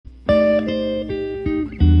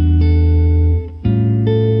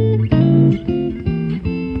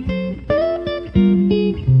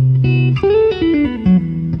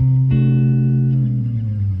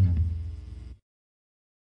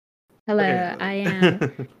I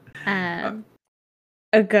am.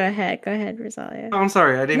 Uh, Go ahead, Rosalia. Oh, I'm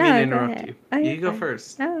sorry, I didn't mean to No, go interrupt ahead. you. Oh, you're You go fine.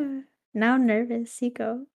 first. Oh, now I'm nervous. You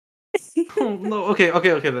go. Oh, no, okay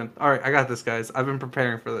then. All right, I got this, guys. I've been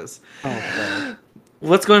preparing for this. Oh, sorry.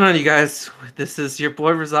 What's going on, you guys? This is your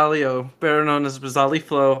boy Rosalio, better known as Rosali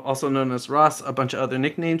Flo, also known as Ross, a bunch of other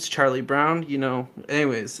nicknames, Charlie Brown, you know.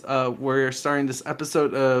 Anyways, we're starting this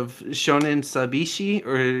episode of Shonen Sabishi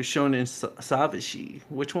or Shonen Sabishi.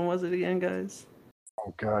 Which one was it again, guys?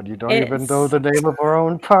 Oh God, you don't even know It's the name of our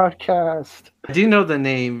own podcast. I do know the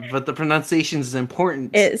name, but the pronunciation is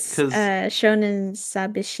important it's because Shonen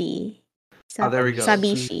Sabishi. there we go.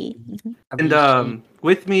 Sabishi. Mhm. And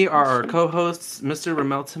with me are our co-hosts, Mr.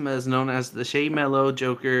 Ramel Temez, known as the Shea Mellow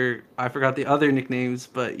Joker. I forgot the other nicknames,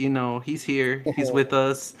 but you know he's here. He's with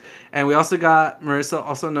us, and we also got Marissa,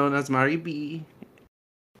 also known as Mari B.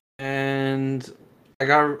 And I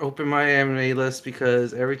gotta open my anime list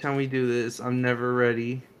because every time we do this, I'm never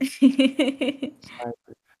ready.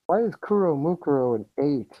 Why is Kuro Mukuro an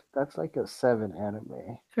 8? That's like a 7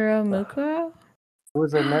 anime. Kuro Mukuro? It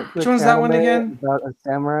was a Netflix Which one's that one anime again? about a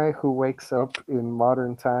samurai who wakes up in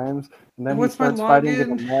modern times and then he What's my starts fighting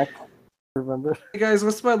in a login? mech. Remember? Hey guys,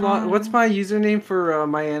 what's my username for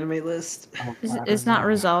my anime list? Oh, It's not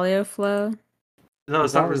Rosalio Flow. No,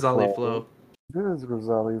 it's not Rosalie Rosali Flo. This is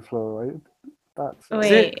Rosalie Flo, right? Thought so. Is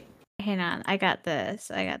it? Wait, hang on. I got this.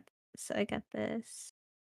 this.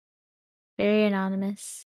 Very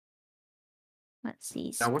anonymous. Let's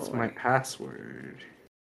see. Now, what's my Score. password?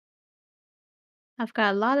 I've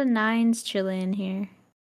got a lot of 9s chilling here.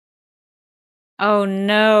 Oh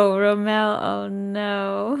no, Romel. Oh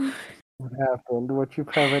no. What happened? What you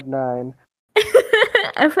have at 9?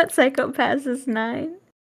 I put Psychopaths as 9.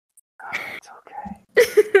 It's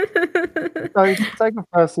okay.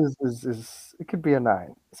 Psychopaths is it could be a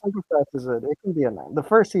 9. Psychopaths it can be a 9. The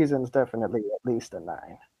first season is definitely at least a 9.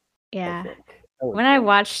 Yeah. I think. When I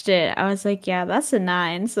watched it, I was like, yeah, that's a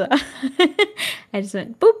 9. So I just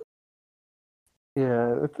went boop.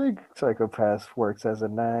 Yeah, I think Psychopaths works as a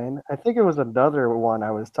 9. I think it was another one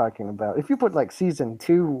I was talking about. If you put like season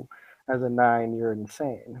 2 as a 9, you're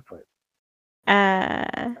insane. But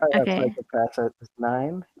I have Okay. Psychopaths as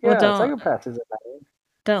 9. Well, Yeah, Psychopaths is a 9.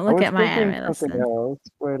 don't I look was at my thinking anime list something then. else.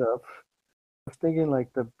 Wait up. I was thinking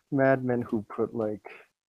like the madmen who put like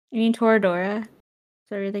You mean Toradora? Is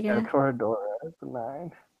that what you're thinking of? Toradora as a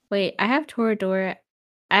 9. Wait, I have Toradora.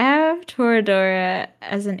 I have Toradora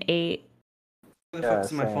as an 8. Where the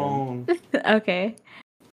fuck's my same. phone? Okay.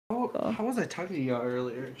 How was I talking to y'all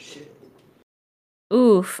earlier? Shit.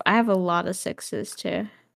 Oof, I have a lot of 6s too.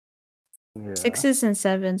 Yeah. 6s and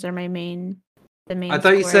 7s are the main. I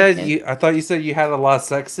thought you score said pick. you. I thought you said you had a lot of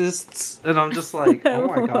sexists, and I'm just like, oh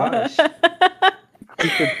my gosh. We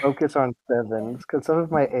should focus on 7s because some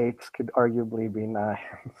of my 8s could arguably be 9s.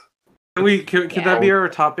 Could that be our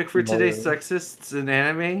topic for No. today's sexists in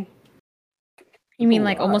anime? You mean A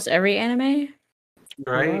like lot. almost every anime?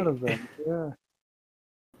 Right? A lot of them, yeah.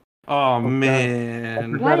 Oh God.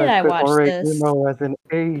 man. Why did I put watch Ore this? Emo as an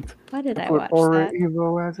 8. Why did I put watch Ore that?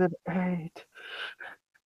 Emo as an 8.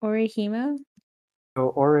 Orihimo? So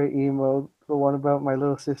Ore Emo, the one about my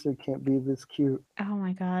little sister can't be this cute. Oh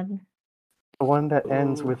my god. The one that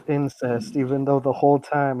ends with incest, even though the whole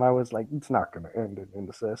time I was like, it's not going to end in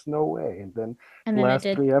incest, no way. And then And the then last it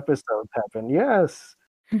did. 3 episodes happened. Yes.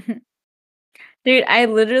 Dude, I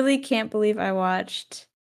literally can't believe I watched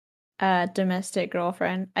Domestic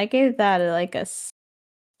Girlfriend. I gave that like a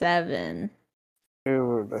 7.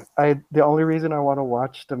 Dude, the only reason I want to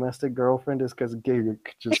watch Domestic Girlfriend is because Giga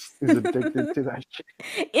just is addicted to that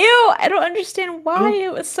shit. Ew, I don't understand why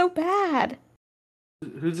it was so bad.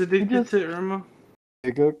 Who's addicted to Irma?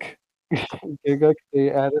 Giguk. Giguk, the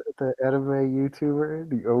anime YouTuber,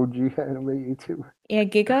 the OG anime YouTuber. Yeah,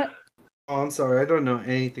 Giga. Oh, I'm sorry. I don't know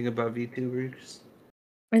anything about VTubers.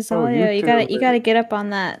 Rosalia, you YouTuber. gotta get up on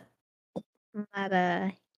that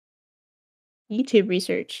YouTube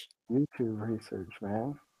research. YouTube research,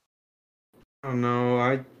 man. I don't know.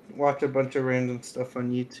 I watch a bunch of random stuff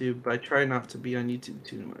on YouTube, but I try not to be on YouTube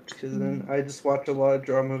too much because then I just watch a lot of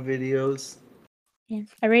drama videos. Yeah.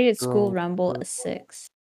 I rated School Rumble a 6.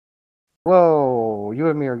 Whoa, you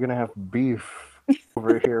and me are gonna have beef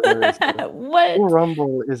over here. What? School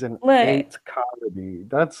Rumble is an What? 8 comedy.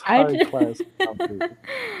 That's high class comedy.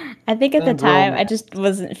 I think at the And time I romance. just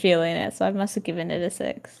wasn't feeling it, so I must have given it a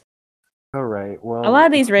 6. All right. Well, A lot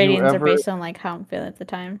of these if you ratings are ever- based on like how I'm feeling at the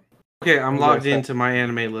time. Okay, I'm Yes, logged into my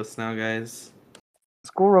anime list now, guys.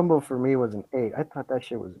 School Rumble for me was an 8. I thought that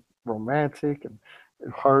shit was romantic and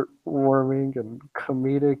heartwarming and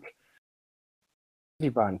comedic.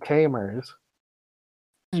 Ichiban Tamers.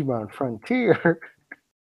 Digimon Frontier.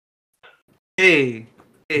 Hey,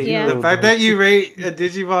 Yeah. the fact that you rate a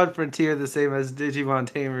Digimon Frontier the same as Digimon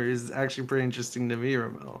Tamer is actually pretty interesting to me,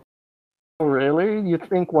 Ramel. Oh, really? You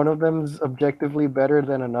think one of them's objectively better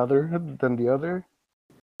than the other?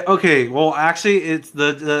 Okay, well, actually, it's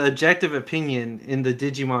the objective opinion in the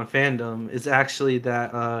Digimon fandom is actually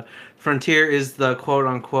that Frontier is the quote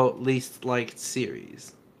unquote least liked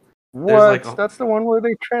series. There's like What? That's the one where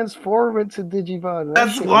they transform into Digimon. That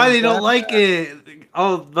that's shit why was they don't bad. like it.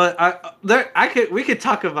 Oh, but we could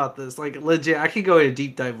talk about this like legit. I could go in a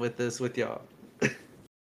deep dive with this with y'all.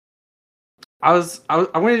 I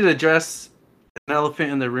wanted to address an elephant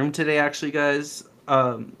in the room today, actually, guys.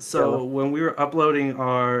 So when we were uploading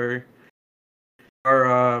our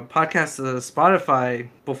podcast to Spotify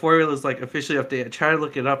before it was like officially updated, I tried to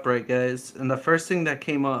look it up, right, guys, and the first thing that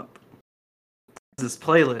came up is this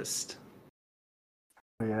playlist.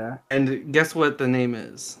 Yeah. And guess what the name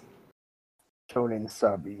is? Shonen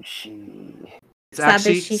Sabishi. It's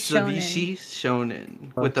actually Sabishi Sabishi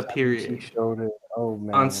Shonen with a period Shonen. Oh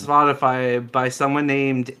man. on Spotify by someone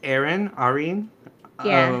named Irene.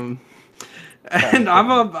 Yeah. And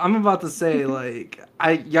I'm about to say like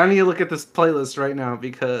y'all need to look at this playlist right now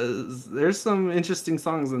because there's some interesting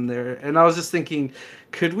songs in there. And I was just thinking,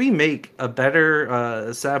 could we make a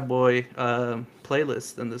better sad boy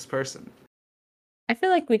playlist than this person? I feel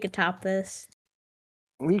like we could top this.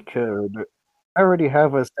 We could. I already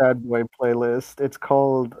have a sad boy playlist. It's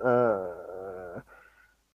called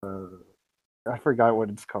I forgot what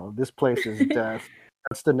it's called. This Place is Death.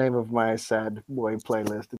 That's the name of my sad boy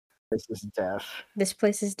playlist. This Place is Death. This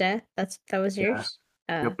Place is Death. That was Yeah. yours.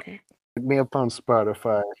 Oh, Yep. okay. Look me up on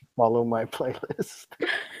Spotify. Follow my playlist.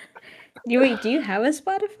 Wait, do you have a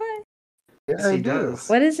Spotify? Yeah, Yes, I he do. does.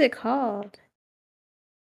 What is it called?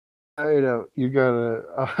 I know you gotta.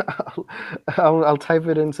 I'll type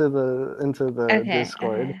it into the Okay.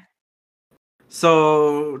 Discord. Okay.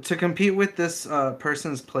 So to compete with this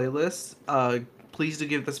person's playlist, please do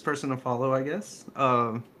give this person a follow, I guess.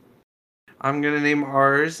 I'm gonna name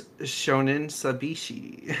ours Shonen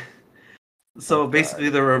Sabishi. So basically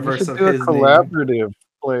the We reverse should of do a his name. collaborative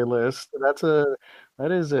playlist.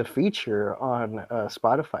 That is a feature on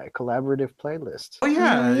Spotify. Collaborative playlist. Oh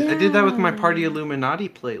yeah, I did that with my Party yeah. Illuminati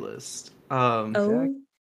playlist. Oh,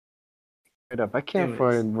 Wait up, I can't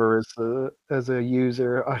Anyways. find Marissa as a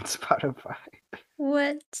user on Spotify.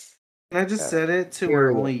 what? Can I just set it to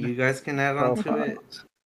where only you guys can add on to it?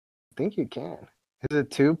 I think you can. Is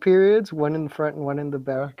it 2 periods? One in the front and one in the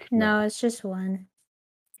back? No, it's just one.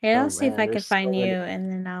 Here, I'll Oh, see if man, I can there's find so you, many-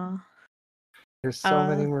 and then I'll. There's so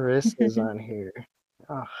many Marissas on here.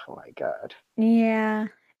 Oh my god. Yeah,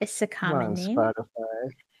 it's a Come common on, name. Spotify.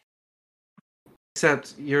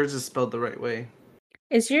 Except yours is spelled the right way.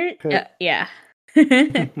 Is your yeah?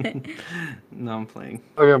 No, I'm playing.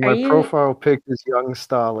 Oh yeah, my Are you- profile pic is young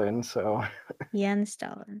Stalin, so Jens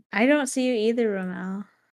Stalin. I don't see you either, Romel.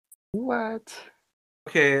 what?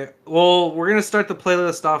 Okay, well, we're gonna start the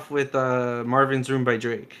playlist off with Marvin's Room by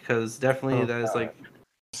Drake because definitely Oh, that is like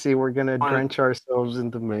See, we're gonna Fine. drench ourselves in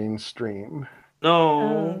the mainstream. no,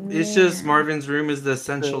 Oh, it's just man. Marvin's Room is the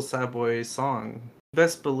essential sad boy song.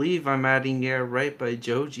 Best believe I'm adding Yeah Right by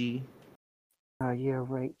Joji. Yeah,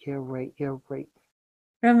 right.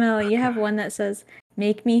 Romel, you have one that says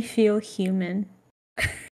 "Make me feel human."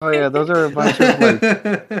 Oh yeah, those are a bunch of like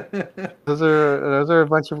those are a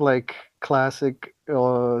bunch of like classic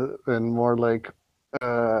and more like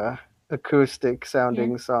acoustic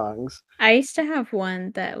sounding songs. I used to have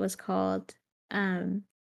one that was called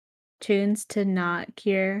 "Tunes to Not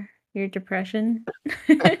Cure Your Depression."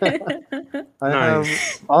 I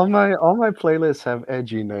Nice. have all my playlists have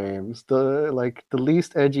edgy names. The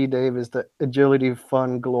least edgy name is the Agility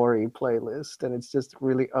Fun Glory playlist, and it's just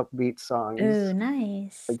really upbeat songs Ooh,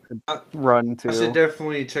 nice. like to run I should to.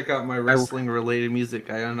 definitely check out my wrestling related music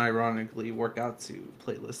I unironically work out to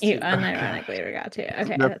playlist. You too. unironically forgot to.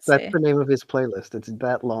 Okay, That's let's see. the name of his playlist. It's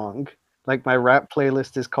that long. Like my rap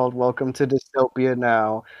playlist is called Welcome to Dystopia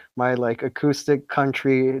Now. My like acoustic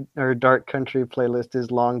country or dark country playlist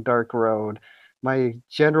is Long Dark Road. My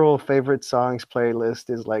general favorite songs playlist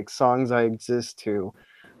is like Songs I Exist To.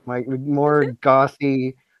 My more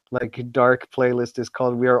gothy like dark playlist is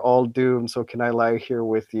called We Are All Doomed, So Can I Lie Here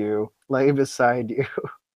With You? Lay Beside You.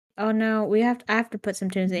 Oh no, I have to put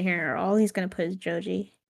some tunes in here, or all he's gonna put is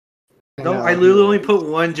Joji. No, know, I he literally only is. put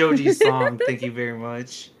one Joji song. Thank you very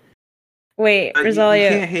much. Wait, You Rosalia.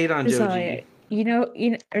 can't hate on Rosalia, Joji. you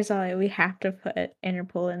know, Rosalia, we have to put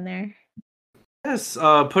Interpol in there. Yes,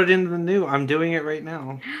 put it into the new. I'm doing it right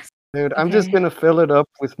now. Dude, I'm just Okay. gonna fill it up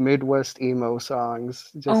with Midwest emo songs.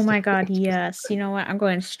 Oh Just, my god, just yes. You know what? I'm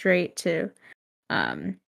going straight to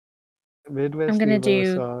I'm Midwest gonna emo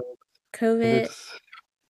do songs, and COVID. it's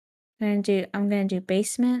I'm gonna do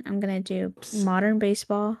basement. I'm gonna do modern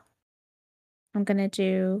baseball. I'm gonna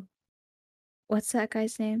do what's that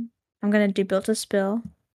guy's name? I'm gonna do built to spill.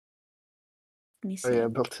 Let me oh yeah,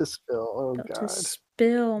 see. Built to Spill. Oh Built to god.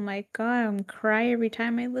 spill. My god, I'm cry every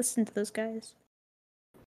time I listen to those guys.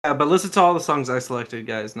 Yeah, but listen to all the songs I selected,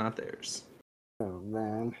 guys, not theirs. Oh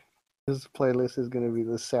man. This playlist is gonna be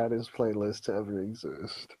the saddest playlist to ever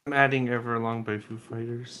exist. I'm adding Everlong by Foo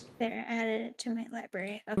Fighters. There, I added it to my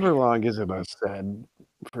library. Okay. Everlong isn't a sad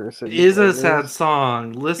person It is a sad playlist.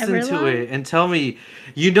 song. Listen to Everlong? it and tell me.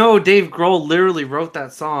 You know, Dave Grohl literally wrote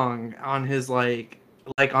that song on his like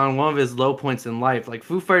on one of his low points in life. Like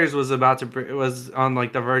Foo Fighters was about to was on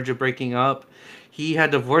like the verge of breaking up. He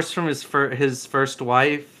had divorced from his first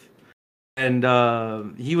wife,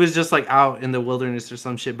 and he was just like out in the wilderness or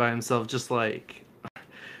some shit by himself, just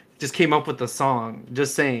came up with the song.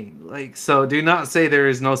 Just saying, like, so do not say there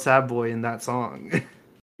is no sad boy in that song.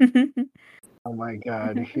 Oh my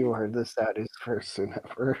god, you are the saddest person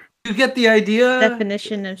ever. You get the idea?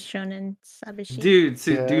 Definition of shonen sabashi. Dude,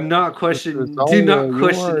 so Yeah, do not it's question all you are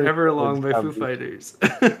Everlong by Foo Shonen Fighters.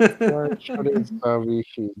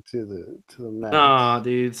 Sabishi to the max. Nah,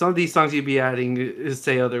 dude. Some of these songs you'd be adding is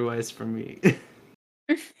say otherwise for me.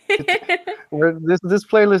 This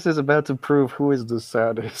playlist is about to prove who is the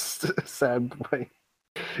saddest sad boy.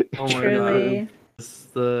 Oh my Truly. god. It's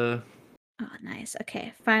the Oh, nice.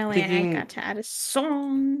 Okay, finally Thinking- I got to add a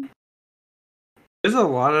song. There's a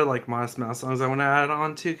lot of like Modest Mouse songs I want to add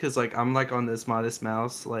on to because like I'm like on this Modest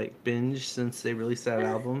Mouse like binge since they released that I've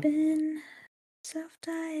album. been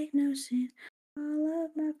self-diagnosing all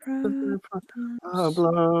of my problems.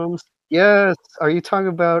 Problems. Yes. Are you talking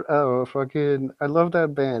about fucking I love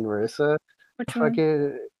that band, Marissa. Which one?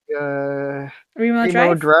 Fucking Remo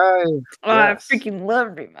Emo Drive? Drive. Oh, Yes. I freaking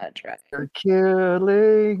love Remo Drive. You're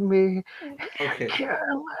killing me. Okay.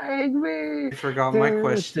 Killing me. I forgot my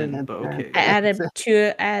question, but okay. I added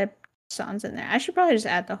songs in there. I should probably just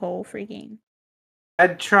add the whole freaking.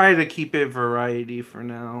 I'd try to keep it variety for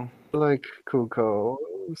now. Like Kuko.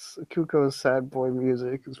 Kuko's sad boy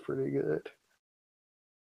music is pretty good.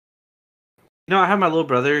 You know, I had my little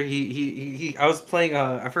brother. He I was playing.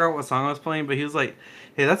 I forgot what song I was playing, but he was like,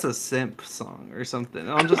 "Hey, that's a simp song or something."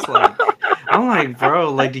 And I'm just like,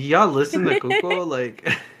 bro, like, do y'all listen to Kuko? Like,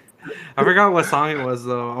 I forgot what song it was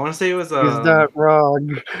though. I want to say it was. He's not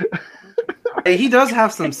wrong. Hey, he does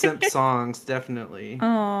have some simp songs, definitely.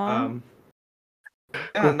 Aww.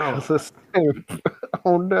 Yeah, no. Kuko's a simp.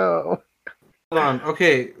 Oh no. Hold on.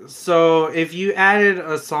 Okay, so if you added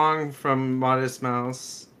a song from Modest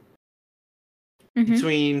Mouse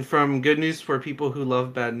Mhm. from Good News for People Who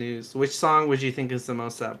Love Bad News, which song would you think is the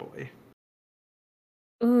most sad boy?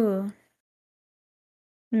 Ooh.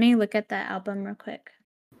 Let me look at that album real quick.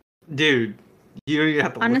 Dude, you don't even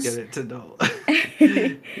have to Honest- look at it to know.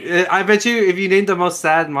 I bet you if you named the most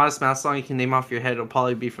sad Modest Mouse song you can name off your head, it'll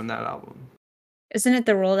probably be from that album. Isn't it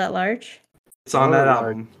The World at Large? It's on that Oh,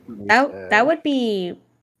 album. That would be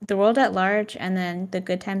The World at Large, and then The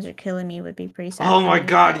Good Times Are Killing Me would be pretty sad. Oh for my me.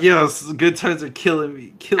 god, yes. Good Times Are Killing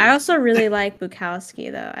Me. I also really like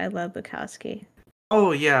Bukowski though. I love Bukowski.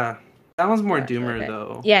 Oh yeah. That one's more Yeah, I feel doomer like it.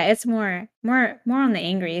 though. Yeah, it's more on the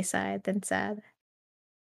angry side than sad.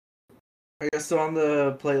 Are you still on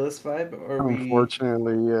the playlist vibe? Or we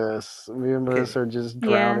Unfortunately, yes. Me and Okay. Marissa are just Yeah,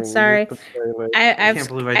 drowning. sorry. With the playlist. I can't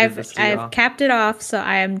believe I did this to y'all. I've capped it off, so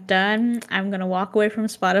I am done. I'm gonna walk away from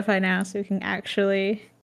Spotify now, so we can actually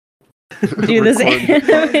do this.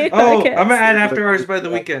 Record. Oh, podcast. I'm gonna add After Hours by the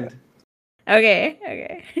Weekend.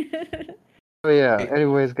 Okay. So yeah,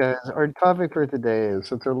 anyways, guys, our topic for today is,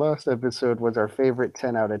 since our last episode was our favorite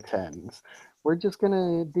 10 out of 10s, we're just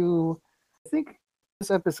gonna do, I think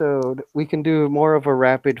this episode, we can do more of a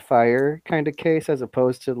rapid fire kind of case as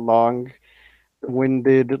opposed to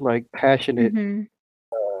long-winded, like passionate Mhm.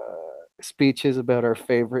 speeches about our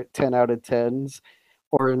favorite 10 out of 10s,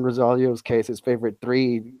 or in Rosalio's case, his favorite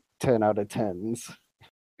 10 out of 10s.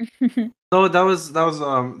 No, that was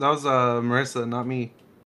Marissa, not me.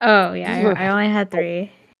 Oh yeah, I only had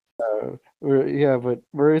 3. Yeah, but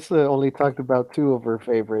Marissa only talked about 2 of her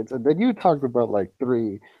favorites, and then you talked about like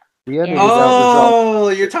 3. We edited Yeah. out Oh,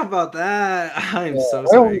 you're talking about that. I'm Yeah, so I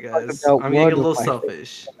sorry, only talked guys. about I'm getting a one of little my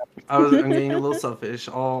selfish. I'm getting a little selfish.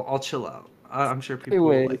 I'll chill out. I'm sure people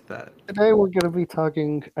Anyway. will like that. Today we're going to be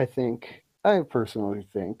talking, I think, I personally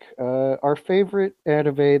think our favorite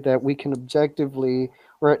anime that we can objectively,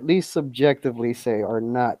 or at least subjectively, say are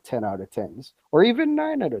not 10 out of 10s, or even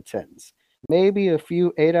 9 out of 10s. Maybe a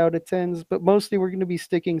few 8 out of 10s, but mostly we're going to be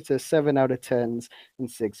sticking to 7 out of 10s and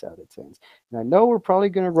 6 out of 10s. And I know we're probably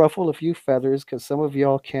going to ruffle a few feathers because some of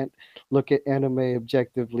y'all can't look at anime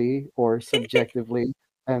objectively or subjectively.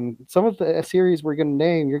 And some of the series we're going to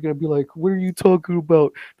name, you're going to be like, what are you talking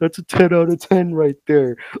about? That's a 10 out of 10 right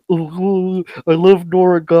there. Oh, I love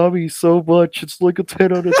Noragami so much. It's like a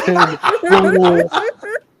 10 out of 10. Oh,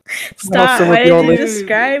 now Stop! some of Why did y'all you like Dude.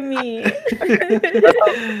 describe me?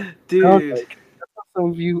 sound Dude. like. That's what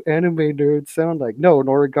some of you anime nerds sound like. No,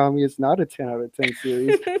 Noragami is not a 10 out of 10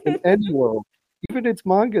 series in any world. Even its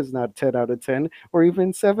manga is not 10 out of 10 or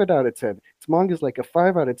even 7 out of 10. Its manga is like a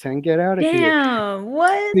 5 out of 10. Get out of here. Damn!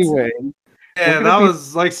 What? Anyway, we're Yeah, gonna that be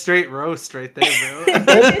was like straight roast right there, we're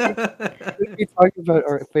bro. gonna be talking about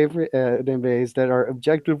our favorite animes that are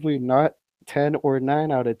objectively not 10 or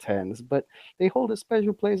 9 out of 10s, but they hold a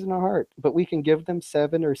special place in our heart. But we can give them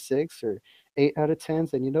 7 or 6 or 8 out of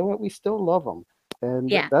 10s, and you know what? We still love them. And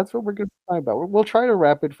Yeah. that's what we're going to talk about. We'll try to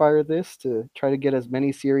rapid fire this to try to get as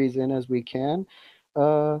many series in as we can.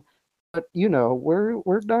 Uh, but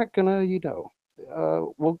we're not gonna,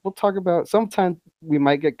 we'll talk about. Sometimes we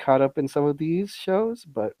might get caught up in some of these shows,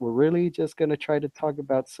 but we're really just gonna try to talk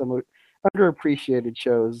about some underappreciated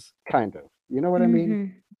shows, kind of. You know what I mean?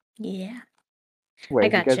 Mm-hmm. Yeah. Wait, you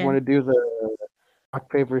guys gotcha. want to do the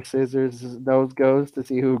rock paper scissors nose goes to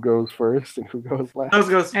see who goes first and who goes last? Let's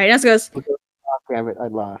go. All right, let's go. Oh, damn it, I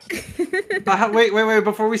lost. Wait.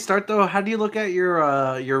 Before we start though, how do you look at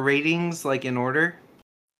your ratings like in order?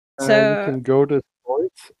 You So can go to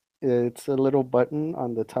sports. It's a little button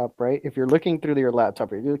on the top right. If you're looking through your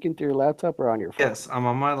laptop, are you looking through your laptop or on your phone? Yes, I'm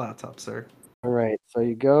on my laptop, sir. All right. So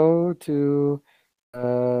you go to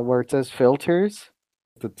where it says filters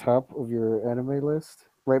at the top of your anime list,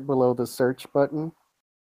 right below the search button.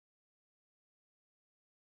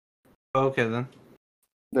 Okay then.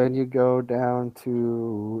 Then you go down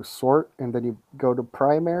to sort, and then you go to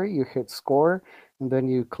primary. You hit score, and then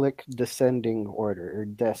you click descending order or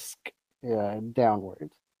desk,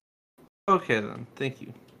 downwards. Okay then. Thank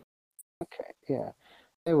you. Okay. Yeah.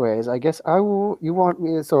 Anyways, I guess I will. You want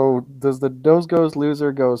me? So does the nose goes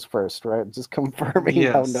loser goes first, right? Just confirming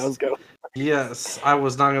how Yes. nose goes. Yes, I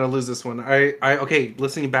was not gonna lose this one. Okay,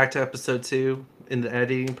 listening back to episode 2 in the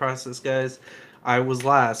editing process, guys, I was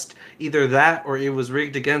last. Either that or it was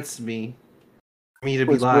rigged against me for me to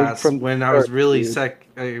be Was rigged last from the when I start, was really dude.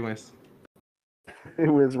 Anyways. It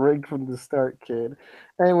was rigged from the start, kid.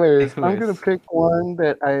 Anyways, I'm gonna Anyways. pick one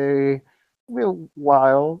that I took me a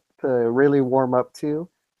while to really warm up to.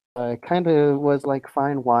 Kind of was like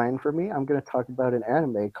fine wine for me. I'm gonna talk about an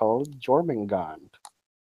anime called Jormungand.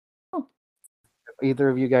 Oh. Either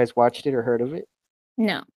of you guys watched it or heard of it?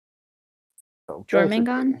 no. So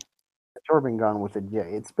Jormungand? Jormungand with a J.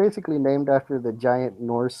 It's basically named after the giant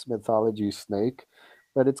Norse mythology snake,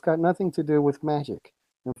 but it's got nothing to do with magic.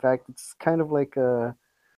 In fact, it's kind of like a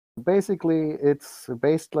basically it's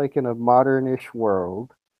based like in a modernish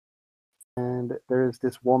world, and there's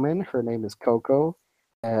this woman. Her name is Coco,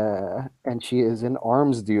 and she is an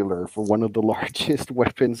arms dealer for one of the largest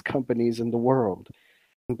weapons companies in the world.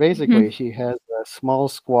 And basically, Mhm. she has a small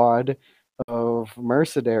squad of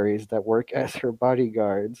mercenaries that work as her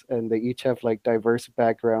bodyguards, and they each have like diverse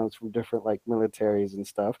backgrounds from different like militaries and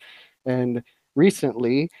stuff. And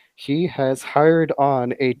recently, she has hired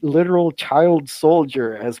on a literal child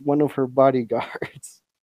soldier as one of her bodyguards.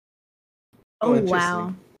 Oh Interesting.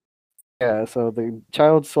 wow. Yeah, so the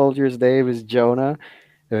child soldier's name is Jonah,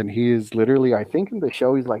 and he is literally, I think in the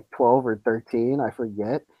show he's like 12 or 13, I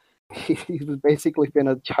forget. He's basically been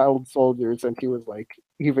a child soldier since he was like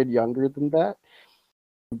even younger than that.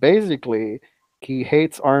 Basically, he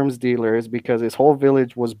hates arms dealers because his whole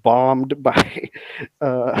village was bombed by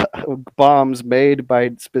uh, bombs made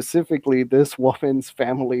by specifically this woman's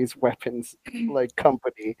family's weapons like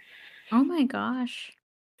company. Oh my gosh.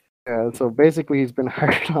 So basically, he's been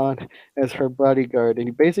hired on as her bodyguard, and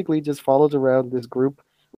he basically just follows around this group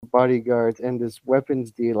of bodyguards and this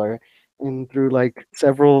weapons dealer, and through like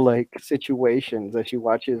several like situations as she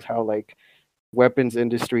watches how like weapons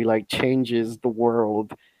industry like changes the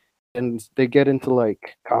world, and they get into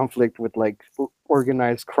like conflict with like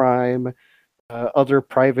organized crime, other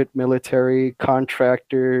private military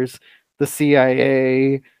contractors, the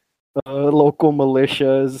CIA, local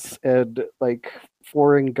militias, and like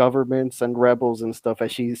foreign governments and rebels and stuff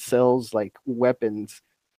as she sells like weapons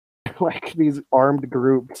like these armed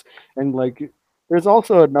groups, and like There's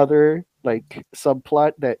also another like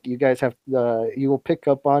subplot that you guys have you will pick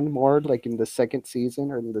up on more like in the second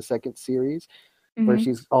season or in the second series, where Hmm.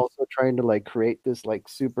 she's also trying to like create this like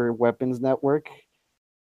super weapons network.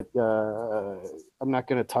 I'm not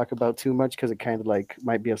going to talk about too much because it kind of like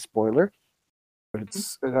might be a spoiler.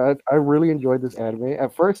 But I really enjoyed this anime.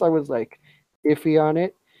 At first, I was like iffy on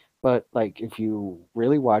it, but like if you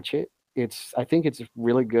really watch it, I think it's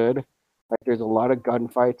really good. Like there's a lot of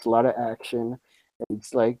gunfights, a lot of action. And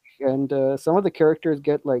it's like some of the characters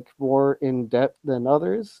get like more in depth than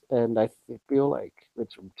others, and feel like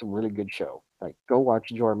it's a really good show. Like go watch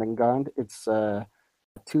Jormungand. It's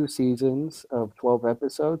 2 seasons of 12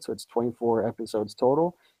 episodes, so it's 24 episodes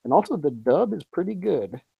total. And also the dub is pretty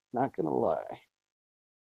good. Not gonna lie.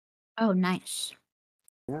 Oh, nice.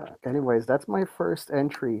 Yeah. Anyways, that's my first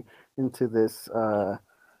entry into this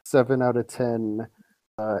 7 out of 10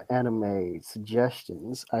 anime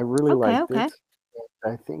suggestions. I really Okay, liked okay. it.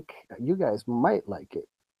 I think you guys might like it.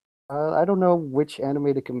 I don't know which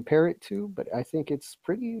anime to compare it to, but I think it's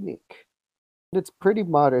pretty unique. It's pretty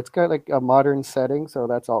modern. It's got like a modern setting, so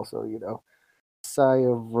that's also, sigh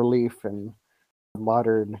of relief in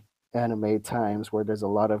modern anime times where there's a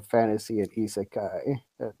lot of fantasy and isekai.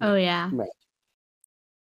 Oh yeah, Man,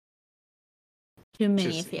 too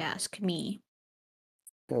many if you Interesting. ask me.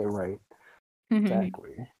 okay, right. Okay.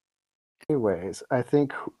 Exactly. Anyways, I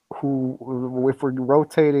think if we're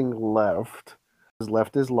rotating left, 'cause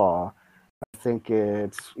left is law. I think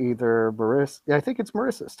it's either Marissa. Yeah, I think it's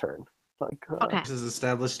Marissa's turn. Like, This is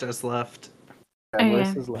established as left yeah, Okay.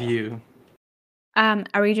 Marissa's left. view.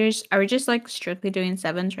 Are we just like strictly doing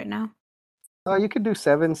sevens right now? Oh, you could do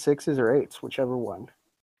 7s, 6s, or 8s, whichever one.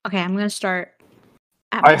 Okay, I'm gonna start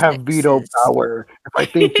at I my have veto sixes. power. If I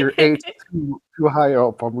think your 8's too high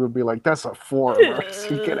up, I'm gonna be like, that's a 4,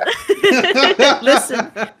 Marissa. Get out.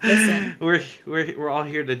 Listen. We're all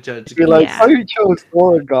here to judge, Be like, guys. oh, Yeah. you chose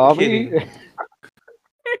Kidding. origami.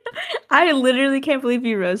 I literally can't believe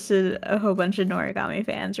you roasted a whole bunch of Noragami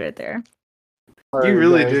fans right there. You Sorry,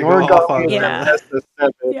 really guys. did go off Norigami on is that. Yeah. that's a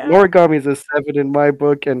 7. Yeah. Norigami is a 7 in my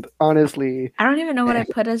book, and honestly, I don't even know what I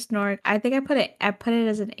put as I think I put it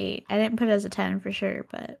as an 8. I didn't put it as a 10 for sure,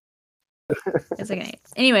 but it's like an 8.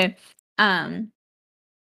 Anyway, I'm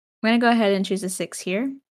gonna go ahead and choose a 6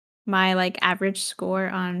 here. My like average score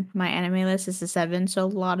on my anime list is a 7, so a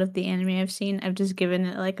lot of the anime I've seen, I've just given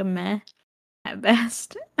it like a meh at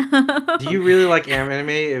best. Do you really like anime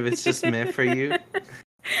if it's just meh for you?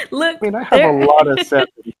 Look, I mean, I have a there. lot of 7s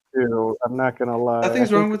too. I'm not gonna lie. I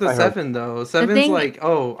Nothing's wrong think with a I have. 7 though. The 7's thing, like,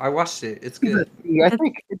 oh, I watched it. It's good. I the,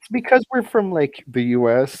 think it's because we're from like the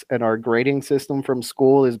U.S. and our grading system from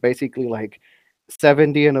school is basically like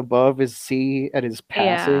 70 and above is C and is yeah,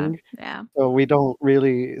 passing. yeah. So we don't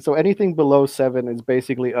really. So anything below 7 is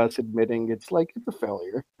basically us admitting it's a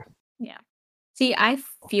failure. Yeah. See, I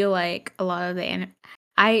feel like a lot of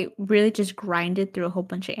I really just grinded through a whole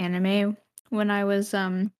bunch of anime when I was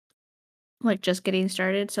like just getting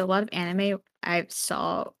started. So a lot of anime I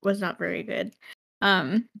saw was not very good.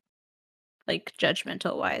 Um like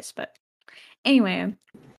judgmental wise, but anyway,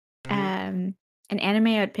 Mhm. an anime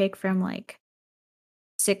I would pick from like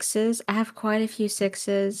sixes. I have quite a few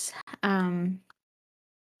sixes. Um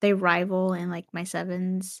they rival in like my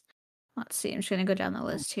sevens. Let's see. I'm just going to go down the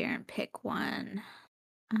list here and pick one.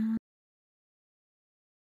 Uh,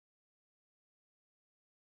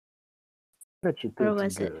 Bet you Where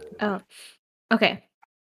think's was it? good. Oh, okay.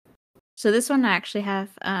 So this one I actually have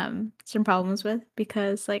some problems with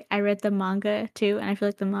because like I read the manga too, and I feel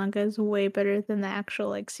like the manga is way better than the actual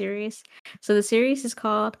like series. So the series is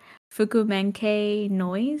called Fukumenke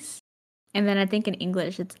Noise, and then I think in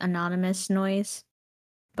English it's Anonymous Noise.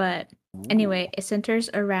 But Ooh. anyway, it centers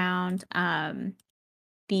around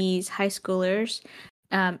these high schoolers,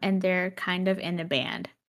 and they're kind of in a band.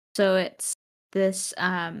 So it's this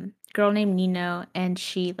girl named Nino, and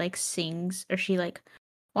she like sings, or she like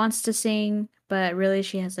wants to sing, but really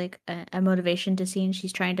she has like a motivation to sing.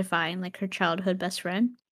 She's trying to find like her childhood best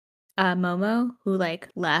friend, Momo, who like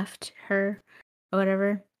left her or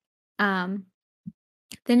whatever. Um,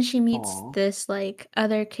 then she meets Aw. this like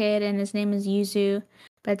other kid, and his name is Yuzu,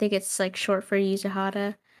 but I think it's like short for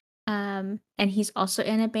Yuzuhara. And he's also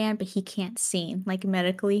in a band, but he can't sing. Like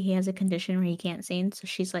medically, he has a condition where he can't sing, so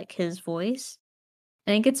she's like his voice.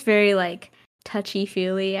 I think it's very like touchy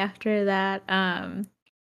feely after that.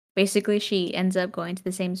 Basically she ends up going to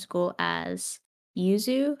the same school as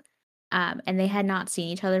Yuzu. And they had not seen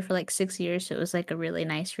each other for like 6 years, so it was like a really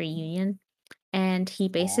nice reunion. And he Aw.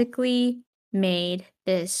 basically made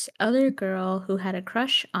this other girl who had a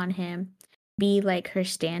crush on him be like her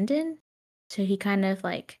stand-in. So he kind of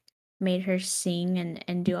like made her sing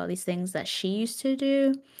and do all these things that she used to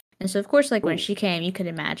do. And so of course like when Ooh. she came, you could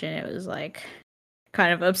imagine it was like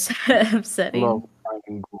kind of upsetting. Love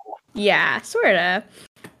finding Google. Yeah, sort of.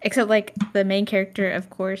 Except like the main character of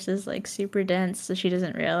course is like super dense, so she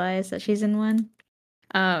doesn't realize that she's in one.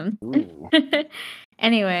 Ooh.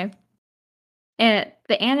 Anyway, and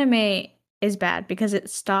the anime is bad because it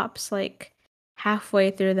stops like halfway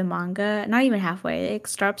through the manga. Not even halfway. It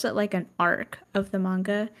stops at like an arc of the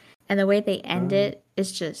manga, and the way they end it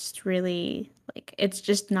is just really like it's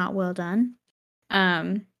just not well done.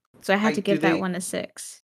 So I had Like, to do give that they one a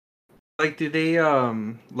 6. like do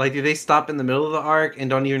they stop in the middle of the arc and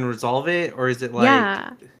don't even resolve it, or is it like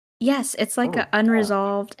Yeah. Yes, it's like Oh, an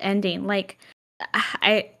unresolved ending. Like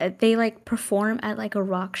they like perform at like a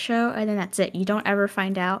rock show and then that's it. You don't ever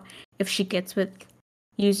find out if she gets with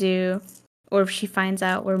Yuzu or if she finds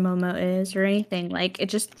out where Momo is or anything. Like it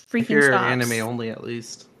just if freaking you're stops. anime only at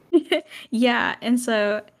least? Yeah, and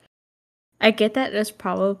so I get that there's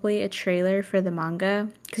probably a trailer for the manga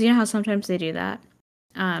because you know how sometimes they do that.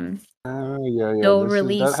 yeah. They'll That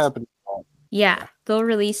release happened. Yeah, they'll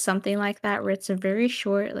release something like that where it's a very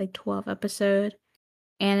short, like 12 episode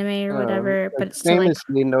anime or whatever, but Like it's still like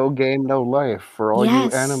famously, No Game, No Life for all you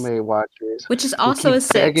yes, anime watchers which is who also keep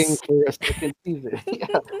a begging 6. for a second season. Yeah,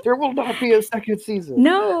 there will not be a second season.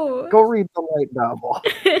 No, Go read the light novel.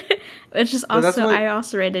 which is So that's also what I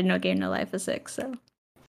also rated No Game No Life a 6. So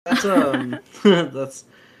that's that's.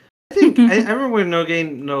 I think I remember when No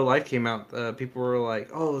Game No Life came out. People were like,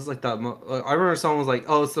 "Oh, it's like that." I remember someone was like,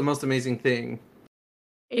 "Oh, it's the most amazing thing."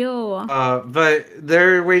 ew. But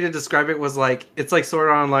their way to describe it was like it's like Sword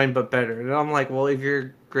Art Online but better. And I'm like, well, if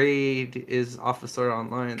your grade is off of Sword Art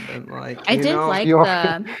Online, then like I you did know, like You're-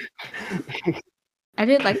 the I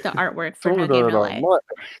did like the artwork for No Sword Game Art No Life. Online.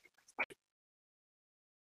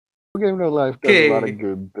 No Game No Life does a lot of Okay.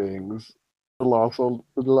 good things. It'll also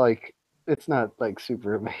like it's not like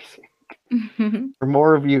super amazing. For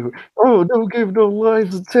more of you, oh, No Game No Life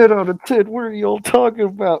is a 10 out of 10. What are y'all talking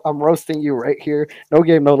about? I'm roasting you right here. No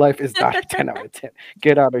Game No Life is not a 10 out of 10.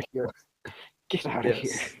 Get out of here. Get out of here.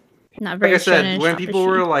 Yes. Not Like very I said, shonen when people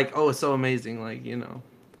were shoppishi. like, "Oh, it's so amazing," like you know,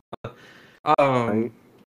 Right?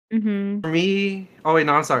 Mm-hmm. for me. Oh wait,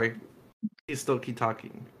 no, I'm sorry. You still keep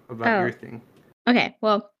talking about your Oh, thing. okay.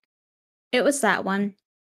 Well, it was that one.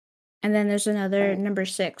 And then there's another number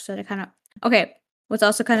 6 that I kind of okay. What's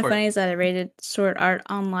also kind of For it. funny is that I rated Sword Art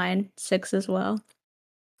Online 6 as well.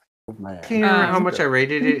 Oh, man. I can't remember how Um, much I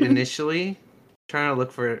rated it initially. trying to look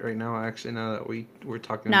for it right now. Actually, now that we're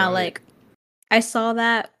talking Now, about like, it. I saw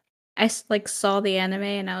that like saw the anime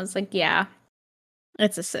and I was like, yeah,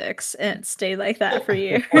 it's a 6, and it stayed like that for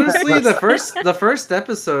years. Honestly, the first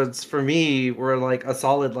episodes for me were like a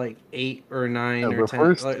solid like 8 or 9 Yeah, or the 10.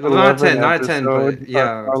 first Like, not 11 10, not 10, episodes but are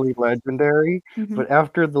yeah. probably legendary. Mhm. But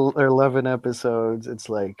after the 11 episodes, it's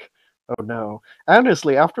like, oh no.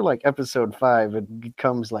 Honestly, after like episode 5, it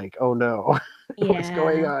becomes like, oh no, what's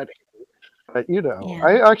going Yeah, on? But you know, yeah.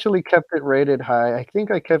 I actually kept it rated high. I think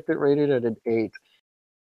I kept it rated at an 8.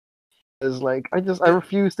 Is like I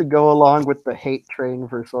refuse to go along with the hate train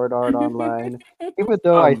for Sword Art Online, even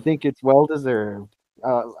though I Um, think it's well deserved.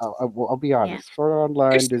 I'll be Yeah. honest. Sword Art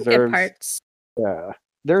Online There's some good deserves. parts. Yeah,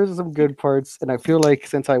 there's some good parts, and I feel like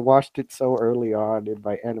since I watched it so early on in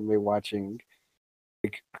my anime watching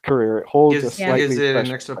career, it holds a gives Yeah. gives slightly it an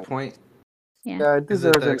special extra place. point. Yeah. Yeah, it Is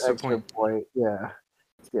it deserves the an extra extra point? point. Yeah,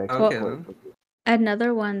 it's the extra Okay point. then.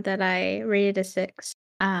 Another one that I rated a 6.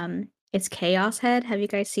 It's Chaos Head. Have you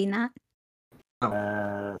guys seen that?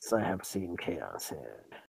 So I have seen Chaos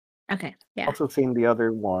Head. Okay. Yeah. Also seen the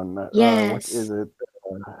other one. What Yes. is it?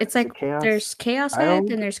 It's is it like Chaos there's Chaos Head Child?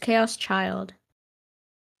 and there's Chaos Child.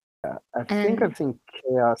 I And think then I've seen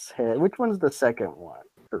Chaos Head. Which one's the second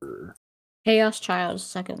one? Chaos Child is the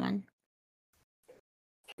second one.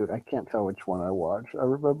 Dude, I can't tell which one I watched. I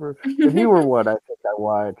remember the newer one. I think I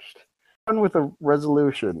watched one with a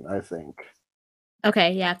resolution. I think.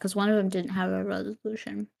 Okay, yeah, because one of them didn't have a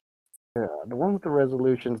resolution. Yeah, the one with the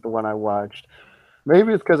resolution's the one I watched.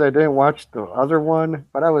 Maybe it's because I didn't watch the other one,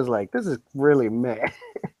 but I was like, this is really meh.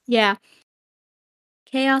 Yeah.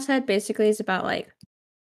 Chaos Head basically is about like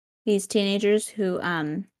these teenagers who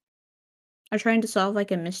are trying to solve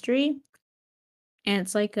like a mystery. And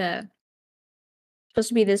it's like supposed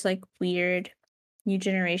to be this like weird new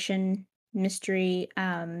generation mystery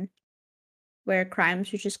where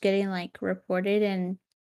crimes are just getting like reported and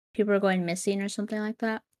people are going missing or something like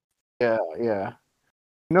that. Yeah.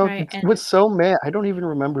 You know, Right. it And was so meh. I don't even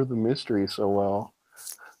remember the mystery so well.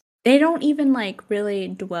 they don't even like really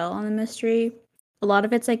dwell on the mystery. A lot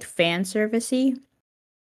of it's like fan servicey.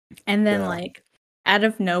 And then Yeah. like out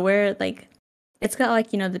of nowhere, like it's got like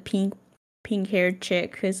the pink haired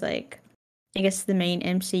chick who's like I guess the main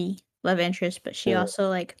MC love interest, but she Yeah. also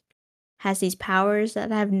like has these powers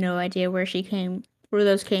that I have no idea where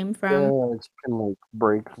those came from. Yeah, it can like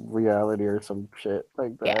break reality or some shit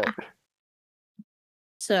like Yeah. that.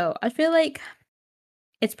 So I feel like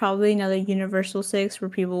it's probably another Universal 6 where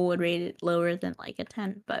people would rate it lower than like a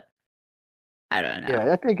 10, but I don't know.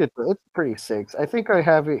 Yeah, I think it's pretty 6. I think I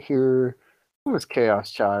have it here. It was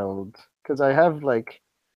Chaos Child because I have like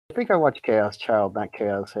I think I watched Chaos Child, not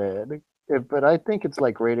Chaos Head. But I think it's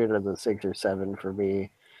like rated as a 6 or 7 for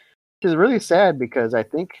me. Which is really sad because I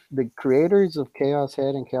think the creators of Chaos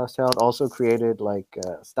Head and Chaos Child also created like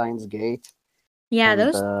Steins Gate Yeah,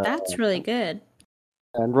 and that's really good.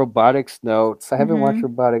 Robotics Notes. I haven't watched Mhm.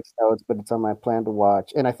 Robotics Notes, but it's on my plan to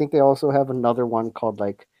watch. And I think they also have another one called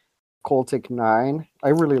like Cultic 9.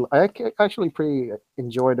 Actually pretty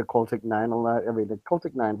enjoy the Cultic 9 a lot. I mean, the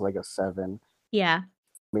Cultic 9 is like a 7 Yeah.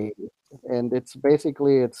 me. And it's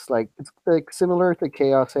like similar to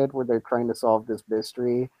Chaos Head where they're trying to solve this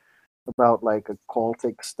mystery about like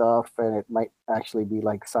occultic stuff and it might actually be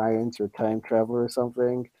like science or time travel or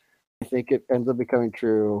something. I think it ends up becoming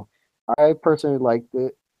true. I personally liked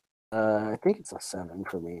it. I think it's a 7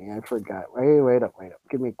 for me. I forgot. Wait up.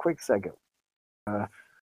 Give me a quick second. Uh,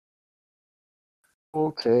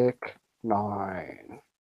 Cultic 9.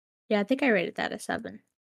 Yeah, I think I rated that a 7.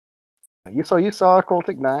 You saw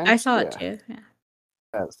Cultic 9? I saw it Yeah. too. Yeah.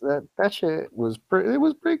 Yes, that shit was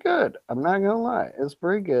pretty good. I'm not gonna lie, it's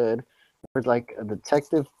pretty good. It's like a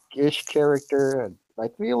detective-ish character. And I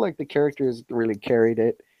feel like the characters really carried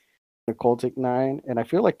it. The Cultic 9, and I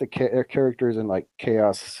feel like the characters in like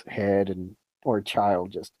Chaos Head and or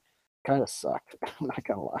Child just kind of suck. I'm not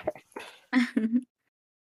gonna lie.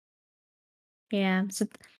 Yeah. So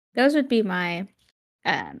those would be my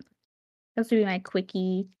um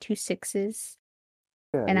quickie 2 6s.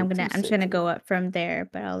 Yeah, And you're I'm too just gonna sick. go up from there,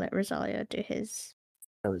 but I'll let Rosario do his.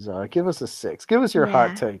 Rosario, give us a 6. Give us your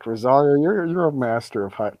hot Yeah. take, Rosario. You're a master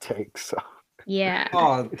of hot takes. So. Yeah.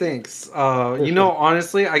 Oh, thanks.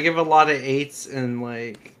 Honestly, I give a lot of 8s and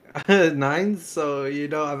like 9s. So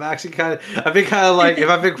I've been kind of like, if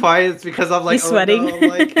I've been quiet, it's because I'm You like, oh sweating? no,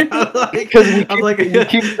 like, Because we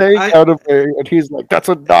keep saying I, out of it, and he's like, "That's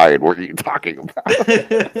a 9. What are you talking about?"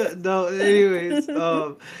 no, anyways,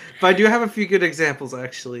 but I do have a few good examples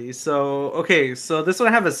actually. So, okay, so this one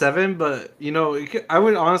I have a 7, but I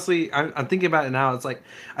would honestly, I'm thinking about it now. It's like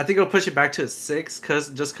I think I'll push it back to a 6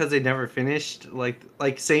 because they never finished. Like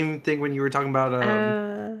same thing when you were talking about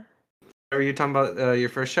were you talking about your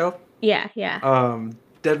first show? Yeah.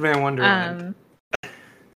 Dead Man Wonderland.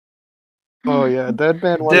 Oh yeah, Dead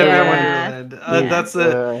Man Dead Man Yeah. Wonderland. Wonderland. That's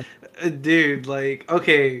a dude. Like,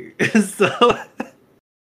 okay, so.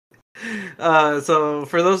 So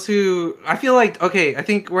for those who, I feel like, okay, I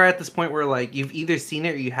think we're at this point where like you've either seen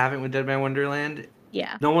it or you haven't with Dead Man Wonderland.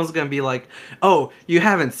 Yeah. No one's gonna be like, "Oh, you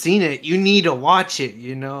haven't seen it. You need to watch it."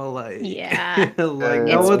 Like, Yeah. like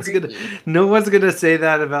It's no one's gonna say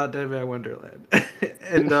that about Dead Man Wonderland.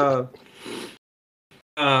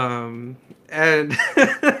 And and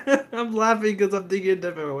I'm laughing because I'm thinking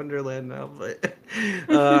Dead Man Wonderland now, but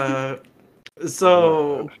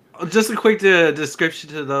so just a quick description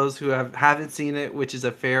to those who haven't seen it, which is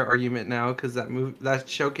a fair argument now because that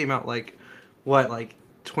show came out like what, like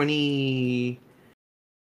 20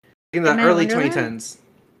 in the Dead Man early Wonderland? 2010s.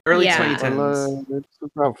 Early Yeah. 2010s. It's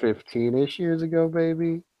about 15-ish years ago,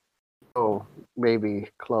 maybe. Oh, maybe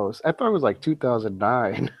close. I thought it was like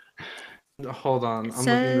 2009. Hold on, It I'm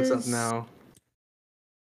looking this up says now.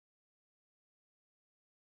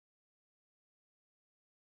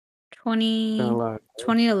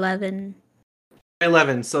 2011.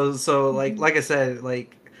 11. So like I said,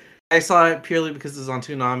 like I saw it purely because it was on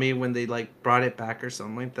Toonami when they like brought it back or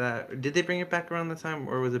something like that. Did they bring it back around the time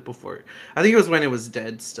or was it before? I think it was when it was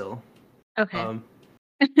dead still. Okay. I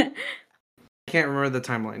can't remember the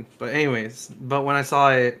timeline, but anyways, but when I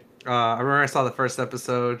saw it, I remember I saw the first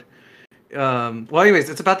episode. Well, anyways,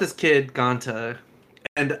 it's about this kid Ganta,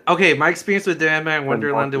 and okay, my experience with Dead Man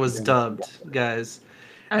Wonderland, it was dubbed, guys,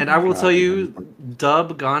 and I Okay. will tell you,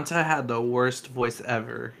 dub Ganta had the worst voice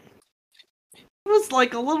ever. He was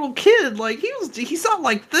like a little kid, like he sounded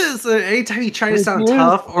like this, and anytime he tried to sound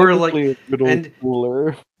tough or like, and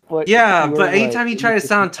schooler, but yeah, you but were anytime like, he tried to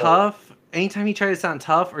sound tough,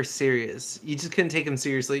 or serious, you just couldn't take him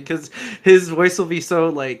seriously because his voice will be so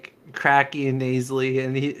like cracky and nasally,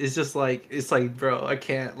 and it's just like, it's like, bro, I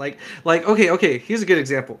can't okay, here's a good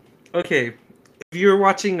example. Okay, if you're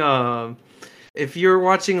watching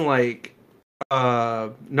like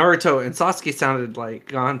Naruto and Sasuke sounded like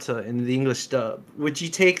Ganta in the English dub. Would you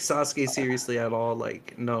take Sasuke seriously at all?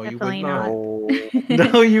 Like, no, you would Definitely not. not.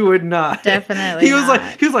 Oh, No, you would not. Definitely He was not.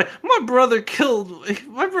 like, my brother killed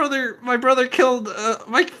my brother killed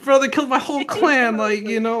my whole clan. Like,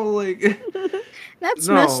 like That's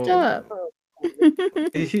messed no, up.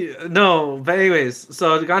 no. But anyways,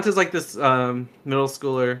 so Ganta's like this middle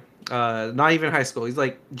schooler, not even high school. He's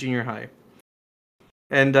like junior high,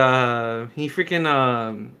 and he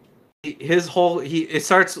freaking his whole it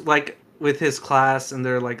starts like with his class and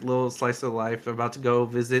their like little slice of life. They're about to go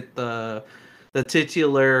visit the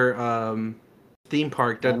titular theme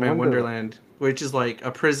park, Dead Man Wonderland, which is like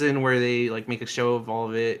a prison where they like make a show of all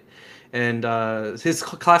of it. And his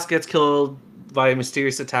class gets killed by a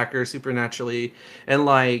mysterious attacker supernaturally, and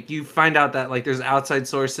like you find out that like there's outside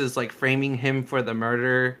sources like framing him for the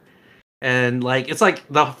murder. And like it's like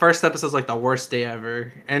the first episode's like the worst day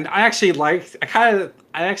ever, and I actually liked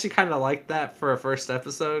that for a first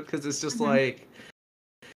episode because it's just like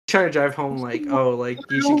trying to drive home like, oh, like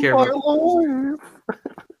you should care about.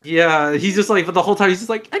 Yeah, he's just like, but the whole time he's just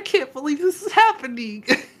like, I can't believe this is happening.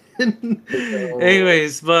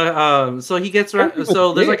 Anyways, but so he gets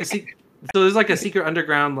so there's like a secret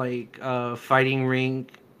underground like fighting ring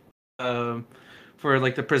for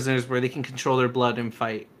like the prisoners where they can control their blood and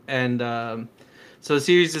fight. And so the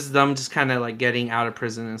series is them just kind of like getting out of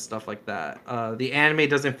prison and stuff like that. The anime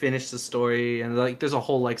doesn't finish the story, and like there's a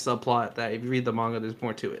whole like subplot that if you read the manga, there's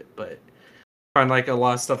more to it. But find like a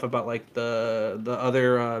lot of stuff about like the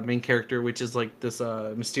other main character, which is like this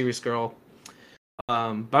mysterious girl. But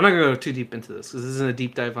I'm not gonna go too deep into this because this isn't a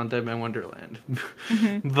deep dive on Dead Man Wonderland.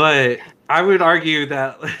 But I would argue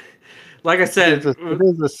that, like I said, it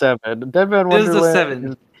is a 7. Dead Man it is a Wonderland 7.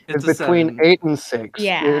 is It's a between 7. 8 and 6.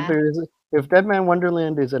 Yeah. If Dead Man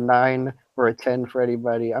Wonderland is a 9 or a 10 for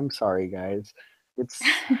anybody, I'm sorry, guys. It's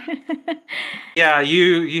Yeah,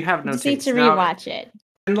 you have no You just need taste. to Now, rewatch it.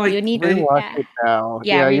 and like You need to rewatch it now.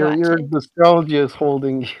 Yeah, your rewatch it. nostalgia is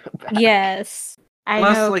holding you back. Yes. I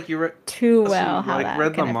unless know like you too unless well you, how like that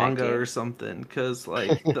read the can affect manga you. or something, because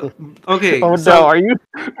like okay. Oh so, no, are you?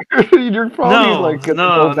 You're probably like gonna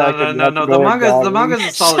go back and watch no. Goengai. The manga's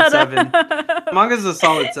a solid Shut 7. up. Manga's a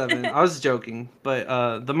solid 7. I was joking, but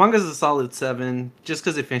the manga's a solid 7 just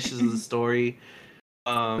because it finishes the story.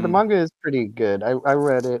 The manga is pretty good. I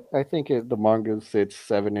read it. I think the manga sits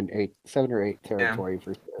 7 or 8 territory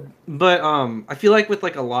for sure. But I feel like with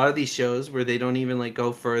like a lot of these shows where they don't even like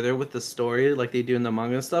go further with the story like they do in the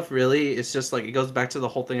manga and stuff, really it's just like it goes back to the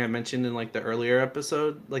whole thing I mentioned in like the earlier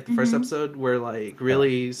episode, like the first episode, where like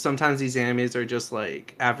really sometimes these animes are just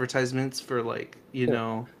like advertisements for like,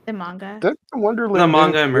 The manga. Dead Man Wonderland the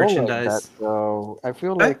manga didn't and feel like merchandise. that, so I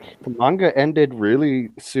feel like the manga ended really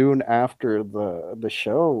soon after the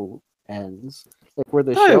show ends. Like where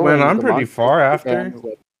the thought it show went ends, on the pretty manga far after. ends,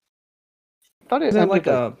 like, I thought it Isn't it ended like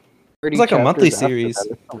a 30 it's like a monthly chapters after series.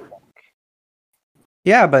 that or something.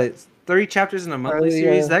 Yeah, but 30 chapters in a monthly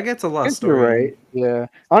series, that gets a lot of Guess you're story. right. Yeah.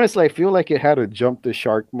 Honestly, I feel like it had a jump the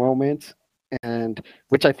shark moment, and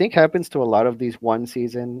which I think happens to a lot of these one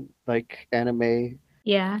season like anime.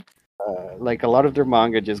 Yeah. Like a lot of their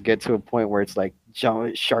manga just get to a point where it's like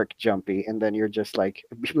shark jumpy, and then you're just like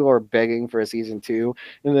people are begging for a season 2,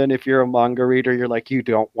 and then if you're a manga reader, you're like you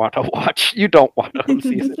don't want to watch, you don't want a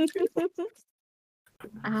season 2.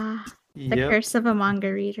 The curse of a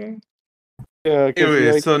manga reader. Yeah.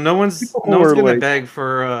 Anyway, like, so no one's gonna beg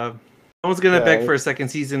for beg for a second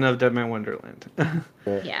season of Dead Man Wonderland.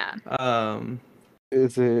 Yeah.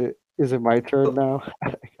 Is it my turn now?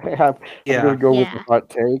 I'm Yeah. gonna go with a hot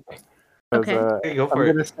take. Okay. Okay, go for I'm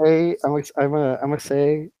it. gonna say I'm gonna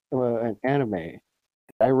say an anime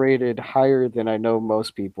I rated higher than I know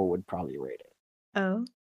most people would probably rate it. Oh.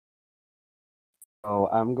 So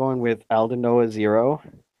I'm going with Aldenoa Zero,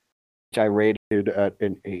 which I rated at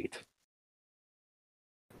an 8.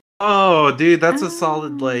 Oh, dude, that's a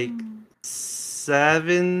solid like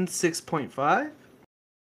 7, 6.5.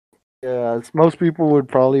 Yeah, most people would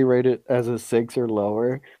probably rate it as a 6 or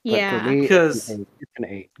lower. But Yeah. for me, Because it's an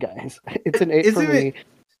 8, guys. It's an 8 for me.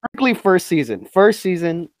 Particularly first season. First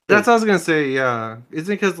season. That's what I was gonna say. Yeah,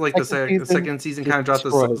 isn't it because like the second season kind of dropped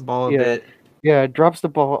the ball a bit? Yeah, it drops the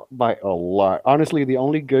ball by a lot. Honestly, the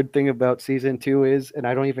only good thing about season 2 is, and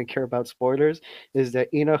I don't even care about spoilers, is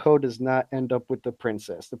that Inaho does not end up with the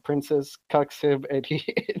princess. The princess cucks him and he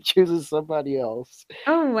chooses somebody else.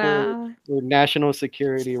 Oh wow. For national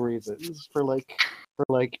security reasons. For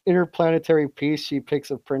interplanetary peace, she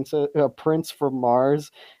picks a prince from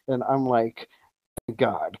Mars, and I'm like,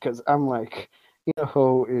 God, because I'm like,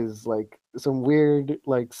 Inaho is like some weird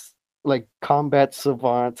like combat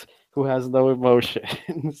savant who has no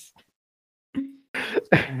emotions.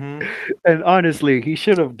 Mhm. And honestly, he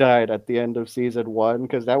should have died at the end of season 1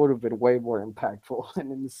 because that would have been way more impactful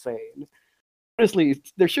and insane. Honestly,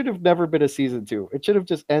 there should have never been a season 2. It should have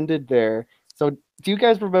just ended there. So, do you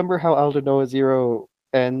guys remember how Aldo Noah Zero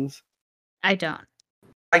ends? I don't.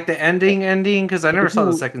 Like the ending, because I never Did saw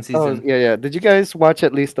the you? second Oh, season. yeah, yeah. Did you guys watch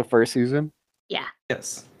at least the first season? Yeah.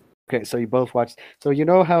 Yes. Okay, so you both watched. So you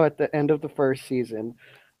know how at the end of the first season,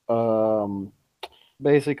 um,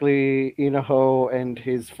 basically Inaho and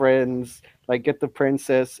his friends like get the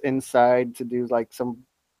princess inside to do like some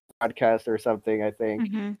podcast or something, I think.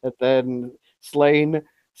 Mm-hmm. And then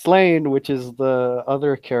Slain, which is the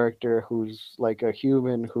other character who's like a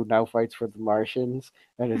human who now fights for the Martians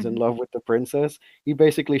and is in Mhm. love with the princess, he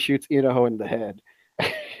basically shoots Inaho in the head.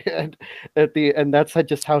 and that's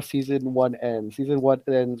just how season 1 ends. Season 1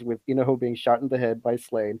 ends with Inaho being shot in the head by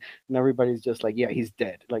Slain, and everybody's just like, yeah, he's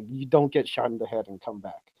dead. Like you don't get shot in the head and come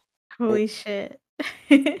back. Holy shit.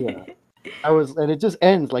 Yeah. And it just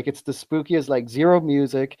ends like it's the spookiest, like zero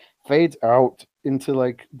music, fades out into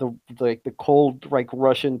like the cold like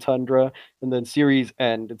Russian tundra, and then series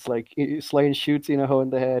end. It's like Slane shoots Inaho in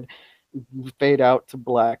the head, fade out to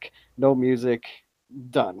black, no music,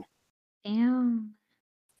 done. Damn.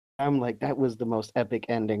 I'm like, that was the most epic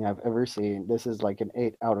ending I've ever seen. This is like an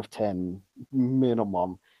 8 out of 10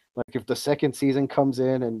 minimum. Like if the second season comes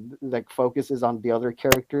in and like focuses on the other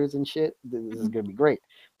characters and shit, this is Mhm. gonna be great.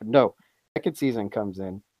 But no, second season comes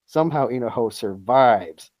in. Somehow Inaho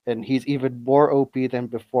survives, and he's even more OP than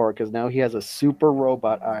before because now he has a super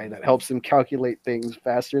robot eye that helps him calculate things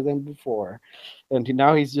faster than before, and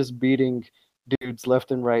now he's just beating dudes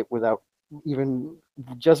left and right without even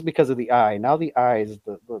just because of the eye. Now the eye is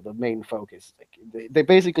the main focus. Like they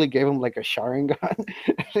basically gave him like a Sharingan.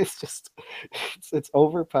 it's just it's Oh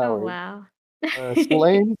overpowered. wow.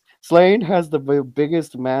 Slane has the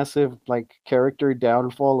biggest massive like character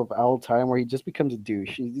downfall of all time where he just becomes a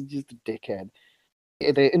douche. He's just a dickhead.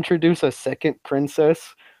 They introduce a second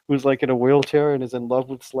princess who's like in a wheelchair and is in love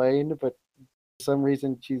with Slane, but for some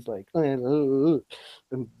reason she's like and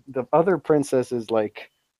the other princess is like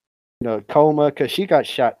coma because she got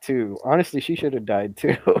shot too. Honestly, she should have died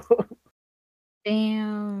too.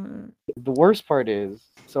 Damn. The worst part is,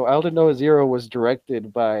 so Alden Noah Zero was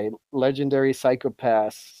directed by legendary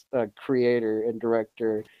Psychopaths creator and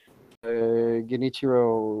director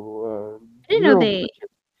Genichiro I didn't know they Mirobuchi.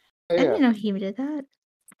 Yeah, I yeah, didn't know he did that.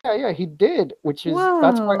 yeah, he did. That's why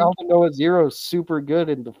Whoa. Alden Noah Zero is super good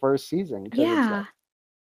in the first season because Yeah.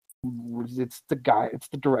 it's the guy, it's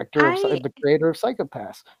the director of I the creator of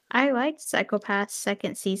Psychopaths. I liked Psychopath's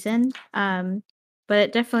second season. But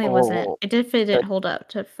it definitely wasn't Oh, it definitely didn't hold up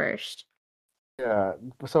to first. yeah.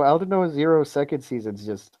 So Alden Noah Zero second season's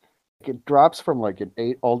just it drops from like an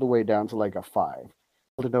 8 all the way down to like a 5.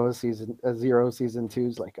 Alden Noah season Zero season 2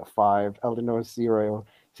 is like a 5. Alden Noah Zero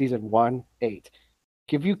season 1 8.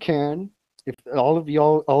 If you can, if all of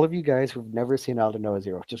you guys who've never seen Alden Noah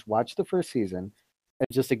Zero, just watch the first season and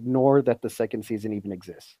just ignore that the second season even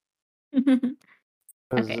exists.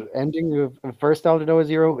 Because Okay. the ending of the first Alden Noah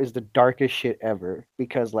Zero is the darkest shit ever.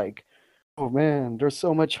 Because like oh man, there's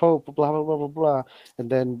so much hope, blah blah blah blah blah. And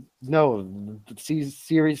then no, the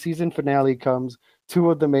series season finale comes.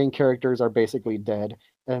 Two of the main characters are basically dead,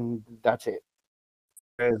 and that's it.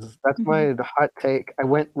 That's Mhm. my hot take. I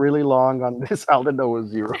went really long on this Alden Noah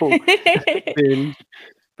Zero binge,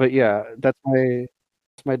 but yeah, that's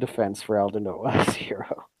my defense for Alden Noah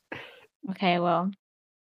Zero. Okay, well,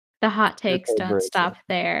 the hot Your takes don't favorite. stop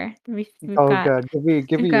there. We've Oh got god, give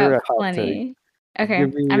we've me got your hot take. plenty. Okay,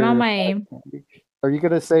 Give me I'm on your hot my take. Are you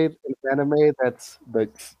gonna say an anime that's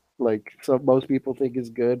like so most people think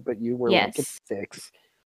is good, but you were like it's yes. 6?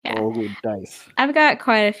 Yeah. Oh, nice. I've got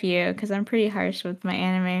quite a few because I'm pretty harsh with my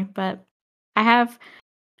anime, but I have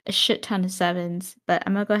a shit ton of sevens. But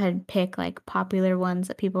I'm gonna go ahead and pick like popular ones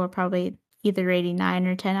that people are probably either rating 9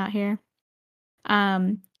 or 10 out here.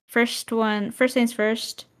 First things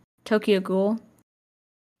first, Tokyo Ghoul.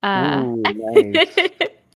 Uh, Ooh, nice.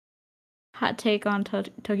 hot take on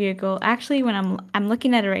Tokyo Ghoul. Actually, when I'm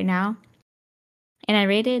looking at it right now, and I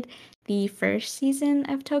rated the first season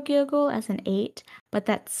of Tokyo Ghoul as an 8, but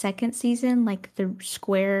that second season, like the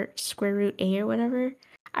square root A or whatever,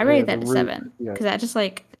 I Yeah, rated the that a root. 7 Yeah, because I just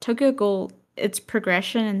like Tokyo Ghoul. Its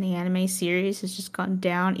progression in the anime series has just gone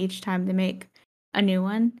down each time they make a new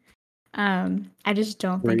one. I just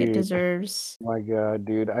don't think it agreed. deserves. My God,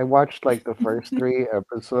 dude. I watched like the first 3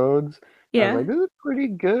 episodes. I was Yeah. like, this is pretty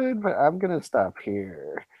good, but I'm gonna stop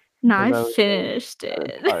here. No, Because I I was finished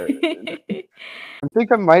getting tired. it. I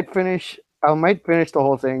think I might finish the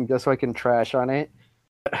whole thing just so I can trash on it.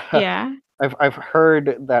 Yeah, I've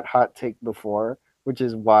heard that hot take before, which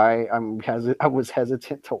is why I was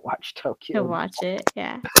hesitant to watch to Tokyo. watch it.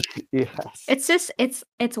 Yeah. Yes. It's just it's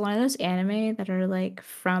one of those anime that are like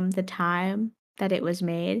from the time that it was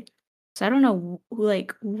made. So I don't know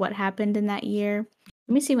like what happened in that year.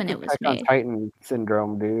 Let me see when it was Attack on made. Titan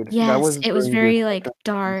syndrome, dude. That Yes, was it was during the very Attack like on Titan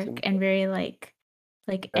dark syndrome. and very like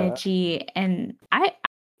Yeah. edgy, and I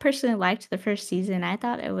personally liked the first season. I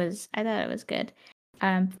thought it was good.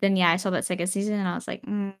 Then yeah, I saw that second season and I was like,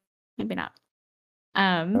 maybe not. Uh,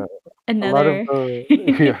 Um, a lot of another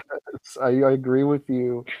yes, I agree with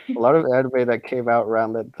you. A lot of anime that came out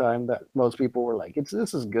around that time that most people were like, this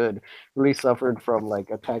is good, really suffered from like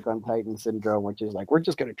Attack on Titan syndrome, which is like we're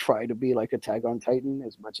just gonna try to be like Attack on Titan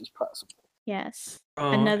as much as possible. Yes. Oh,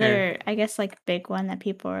 okay. Another, I guess, like big one that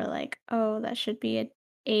people are like, oh, that should be a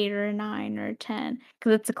 8 or a 9 or a 10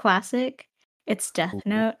 because it's a classic. It's Death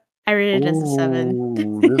Note. I rated it as a 7.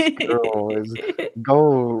 Ooh, this girl is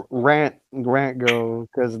go rant girl,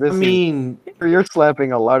 because I this is mean, you're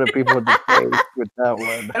slapping a lot of people in the face with that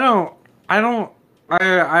one.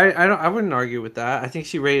 I wouldn't argue with that. I think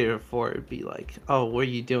she rated it for it'd be like, oh, what are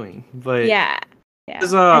you doing? But Yeah. Yeah.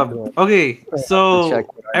 Cause, Yeah. okay, I have to so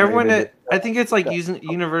check what I everyone, rated it. I think it's like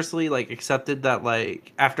universally like accepted that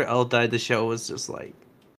like after L died, the show was just like,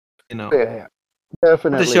 Yeah, not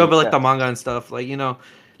definitely. the show, but like Yeah. the manga and stuff. Like like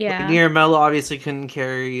Yeah. Nier Mello obviously couldn't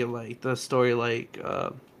carry like the story like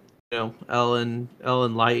L and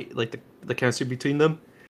Light, like the chemistry between them.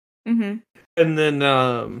 Mm-hmm. And then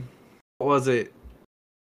what was it?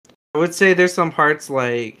 I would say there's some parts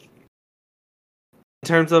like in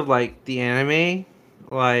terms of like the anime,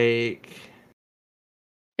 like.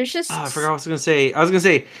 There's just I forgot what I was gonna say. I was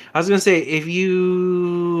gonna say if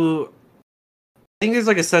you, I think there's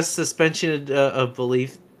like a suspension of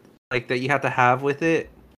belief, like that you have to have with it,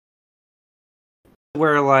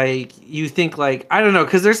 where like you think like I don't know,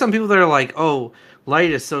 because there's some people that are like, oh, Light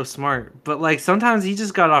is so smart, but like sometimes he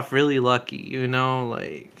just got off really lucky,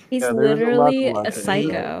 like he's Yeah, there's a lot literally of luck a in it,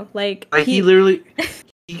 psycho. Like he literally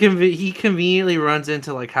he conveniently runs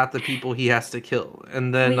into like half the people he has to kill,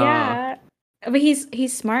 and well, then yeah. But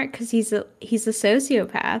he's smart because he's a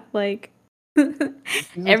sociopath. Like He's a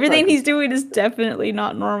everything he's psychopath. doing is definitely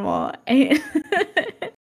not normal.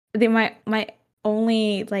 My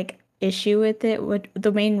only like issue with it would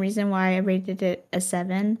the main reason why I rated it a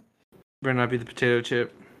 7. better not be the potato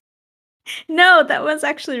chip. No, that was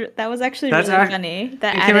actually That's really funny.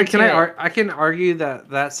 That Can added to it. I can argue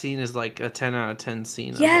that scene is like a 10 out of 10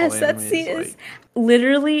 scene of all Yes, that animes. scene is Like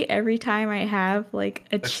literally every time I have like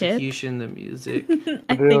a chip, execution, the music.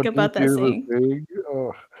 I They'll think about teach that you the scene. thing.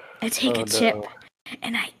 Oh, I take oh a chip no.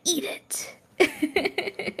 and I eat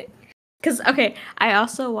it. Cause okay, I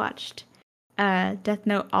also watched Death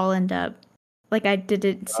Note all in dub. Like I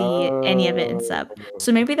didn't see any of it in sub.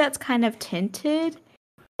 So maybe that's kind of tinted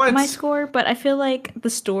What? my score, but I feel like the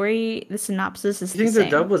story, the synopsis is You think the the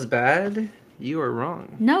same. dub was bad? You are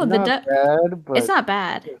wrong. No, the Not dub bad, but it's not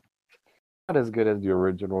bad. not as good as the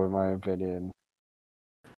original, in my opinion.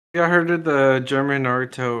 You heard of the German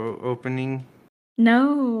Naruto opening?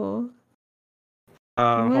 No.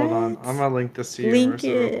 Hold on. What? I'm gonna link this to you, Link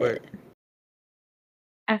Marissa, real quick. it.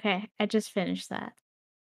 Okay, I just finished that.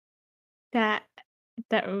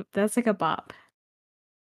 That's like a bop.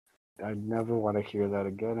 I never want to hear that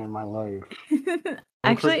again in my life.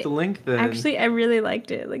 Don't click the link then. Actually, I really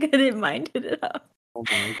liked it. Like I didn't mind it at all. Oh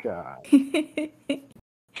my god.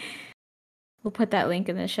 We'll put that link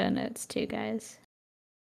in the show notes too, guys.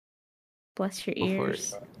 Bless your Go for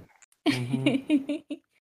ears. Mhm.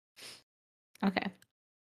 Okay.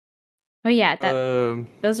 Oh yeah,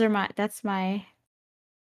 those are that's my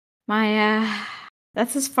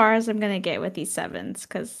that's as far as I'm gonna get with these 7s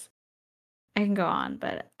because I can go on,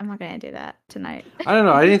 but I'm not gonna do that tonight. I don't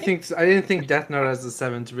know. I didn't think Death Note as the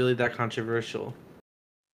 7's really that controversial.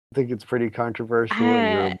 I think it's pretty controversial,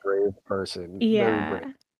 and you're a brave person. Very Yeah.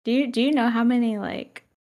 brave. Do you know how many like?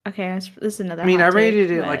 Okay, this is another. I mean, hot I rated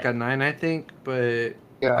take, it like but- a 9, I think, but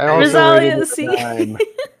Yeah, I also Rosalia, rated it see? a 9.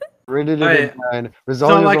 Rated it a 9.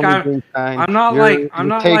 Rosalia's like, only being kind. I'm not Your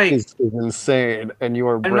like take is insane, and you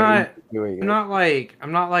are brave doing it.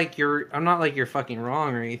 I'm not like you're fucking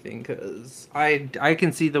wrong or anything, because I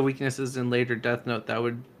can see the weaknesses in later Death Note that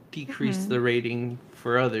would decrease the rating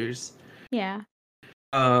for others. Yeah.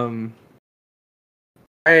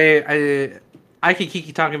 I could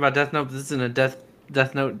keep talking about Death Note, but this isn't a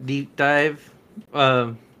Death Note deep dive.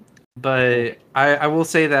 But I will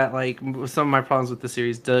say that like some of my problems with the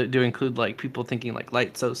series do include like people thinking like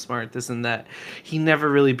Light's so smart, this and that. He never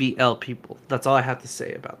really beat L people. That's all I have to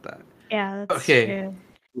say about that. Yeah, that's Okay. true.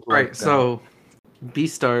 Right. So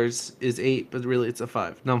Beastars is 8, but really it's a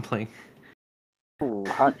 5. No, I'm playing. Ooh,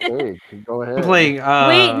 hot take. Go ahead. I'm playing.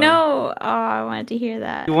 Wait, no. Oh, I wanted to hear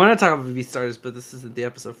that. We want to talk about Beastars, but this isn't the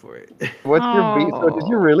episode for it. What's your B? So did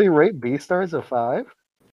you Oh. really rate Beastars a 5?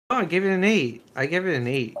 Oh, I gave it an 8. I gave it an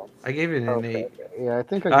 8. Okay. Yeah, I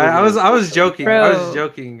think I was joking. I was Bro,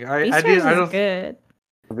 joking. I Beastars did. I is don't. good.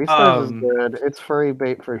 Beastars is good. It's furry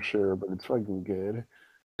bait for sure, but it's fucking good.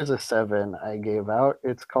 There's a 7 I gave out.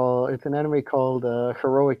 It's an anime called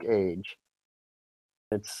Heroic Age.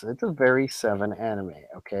 It's a very 7 anime.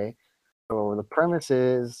 Okay, so the premise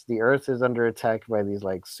is the Earth is under attack by these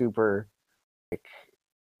like super like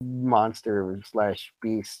monster slash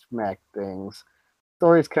beast mech things.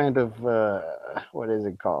 Story's kind of what is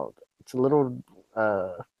it called? It's a little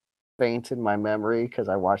faint in my memory because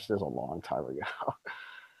I watched this a long time ago.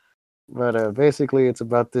 But basically, it's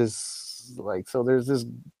about this like so. There's this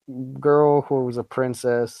girl who was a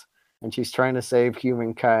princess, and she's trying to save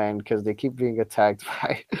humankind because they keep being attacked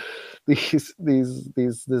by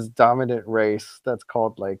this dominant race that's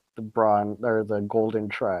called like the Bronze or the Golden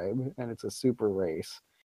Tribe, and it's a super race.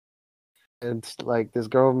 And like this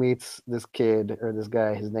girl meets this kid or this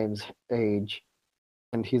guy. His name's Age,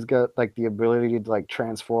 and he's got like the ability to like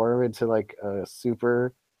transform into like a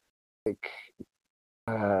super like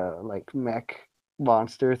like mech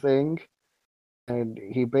monster thing, and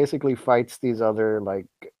he basically fights these other like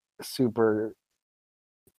super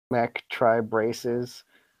mech tribe races,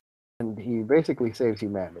 and he basically saves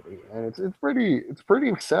humanity. And it's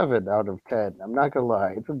pretty 7 out of 10. I'm not gonna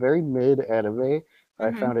lie, it's a very mid anime. I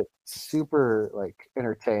Mhm. found it super like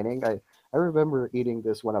entertaining. I remember eating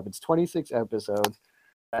this one up. It's 26 episodes.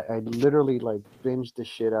 I literally like binged the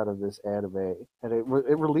shit out of this anime, and it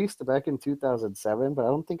released back in 2007, but I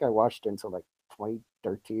don't think I watched it until like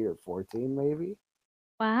 2013 or 14 maybe.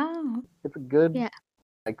 Wow. It's a good Yeah.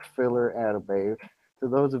 like filler anime. To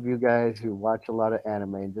those of you guys who watch a lot of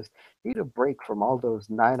anime and just need a break from all those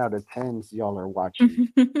 9 out of 10s y'all are watching.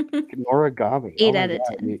 Origami. Oh 8 my out of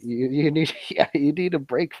god, 10. you need you need a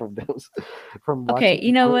break from those from Okay, watching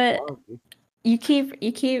you know what? Origami. You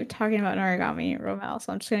keep talking about Origami, Romel,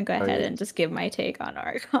 so I'm just gonna go Oh, ahead yeah. and just give my take on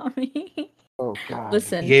Origami. Oh god. He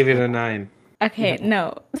Listen, gave it a 9. okay,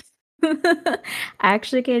 no. I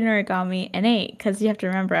actually gave Origami an 8 because you have to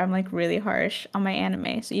remember I'm like really harsh on my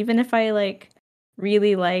anime. So even if I like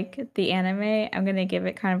really like the anime, I'm gonna give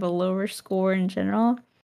it kind of a lower score in general.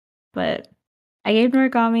 But I gave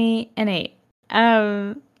Origami an 8.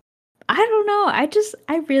 I don't know.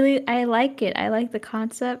 I like it. I like the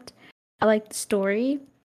concept. I like the story.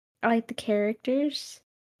 I like the characters.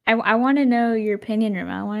 I want to know your opinion,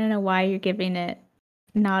 Rima. I want to know why you're giving it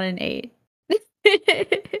not an 8.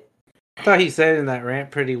 I thought he said in that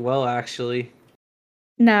rant pretty well, actually.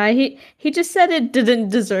 No, he just said it didn't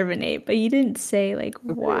deserve an 8, but you didn't say like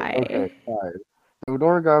Okay, why. fine. So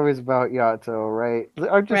Origami is about Yato, right?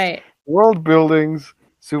 Are just Right. world buildings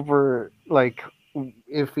super like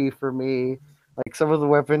iffy for me. Like some of the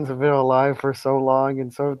weapons have been alive for so long,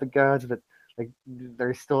 and some of the gods that like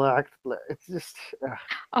they're still act. It's just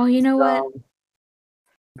Oh, you it's know what? dumb.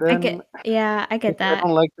 Then I get I that.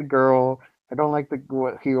 don't like the girl. I don't like the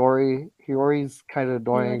what Hiyori. Hiyori's kind of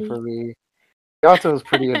annoying Yori. for me. Yato is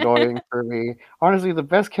pretty annoying for me. Honestly, the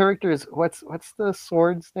best character is what's the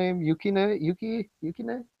sword's name? Yukine?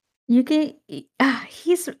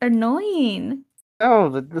 He's annoying. No,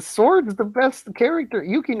 the sword's the best character.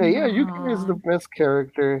 Yukine, yeah, Yukine is the No. best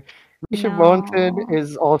character. Misha Monten No.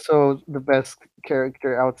 is also the best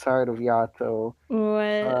character outside of Yato. What?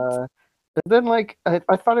 Uh, and then like I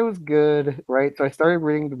thought it was good, right? So I started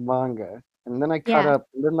reading the manga, and then I caught Yeah. up.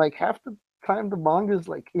 And then like half the time the manga is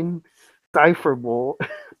like indecipherable.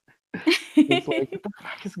 It's like, what the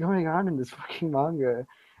fuck is going on in this fucking manga?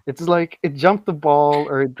 It's like it jumped the ball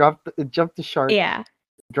or it jumped the shark, Yeah.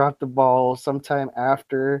 dropped the ball sometime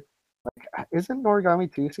after. Like, isn't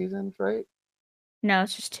Origami 2 seasons, right? No,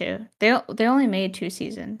 it's just 2. They only made 2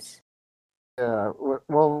 seasons. Yeah.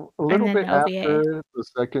 Well, a And little then bit OVA. after the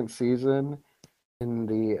second season in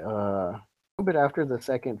the a little bit after the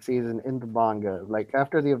second season in the manga, like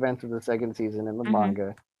after the events of the second season in the Mhm.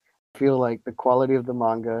 manga, I feel like the quality of the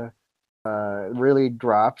manga really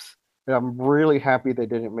drops. And I'm really happy they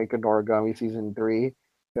didn't make an Origami season 3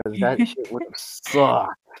 because that shit would have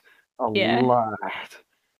sucked a Yeah. lot.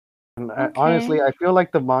 And Okay. honestly, I feel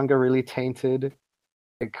like the manga really tainted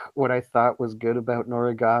like what I thought was good about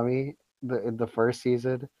Noragami in the first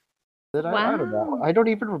season. That I don't know. Wow. I don't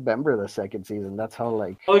even remember the second season. That's how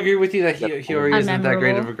like I'll agree with you that forgetful Hiyori it is. isn't that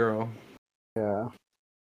great of a Unmemorable. girl. Yeah,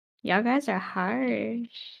 Y'all guys are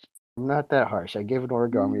harsh. I'm not that harsh. I gave an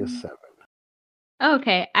Origami a Mm. 7.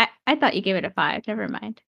 Okay. I I thought you gave it a 5. Never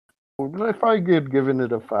mind. I probably could given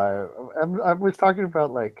it a 5. I was talking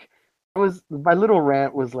about like my little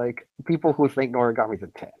rant was like people who think Noragami's a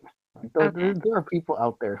 10. Okay. There are people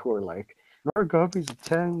out there who are like Noragami's a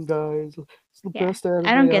 10, guys. It's the Yeah, best anime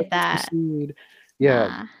I don't I've get ever that. seen.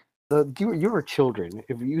 Yeah, Nah. you are children.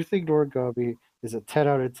 If you think Noragami is a 10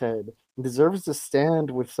 out of 10, it deserves to stand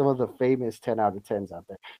with some of the famous 10 out of 10s out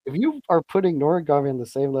there. If you are putting Noragami on the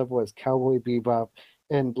same level as Cowboy Bebop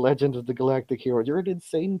and Legend of the Galactic Hero, you're an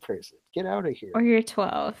insane person. Get out of here. Or you're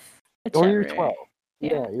 12. Or you're Whichever. 12. Yeah,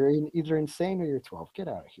 Yeah, you're either insane or you're 12. Get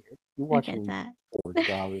out of here. You're I get watching that.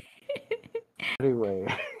 Origami. Anyway.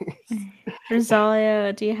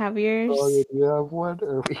 Rosalia, do you have So, yours? do you have one?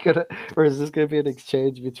 Or is this gonna be an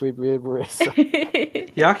exchange between me and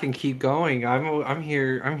Marissa? Y'all can keep going. I'm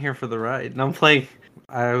here. I'm here for the ride. And I'm playing.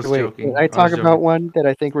 I was Wait, can joking. I I was talk joking. about one that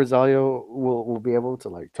I think Rosario will be able to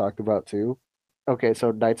like talk about too? Okay,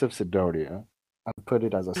 so Knights of Sidonia. I put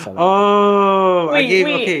it as a 7. Oh, I Wait, gave.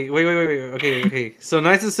 wait. Okay, wait. Okay. So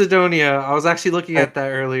Knights of Sidonia. I was actually looking at that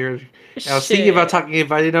earlier. I was thinking about Shit. talking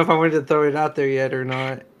if I didn't know if I wanted to throw it out there yet or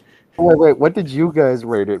not. Wait, what did you guys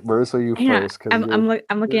rate it? Marissa, you Yeah, first, because I'm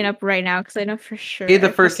looking it up right now because I know for sure Gave the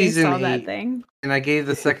I first fucking season saw that 8, thing. and I gave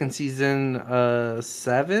the second season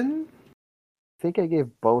 7. I think I gave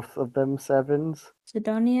both of them 7s.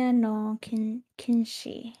 Sidonia no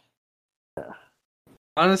Kinshi.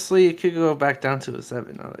 Honestly, it could go back down to a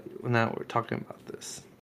 7 now we're talking about this.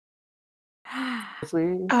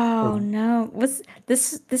 Honestly, Oh no. Was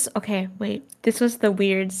this okay, wait. This was the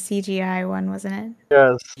weird CGI one, wasn't it?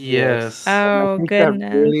 yes, Yes. And I Oh think that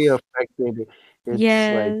really goodness. affected its like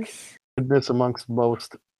Yes. goodness amongst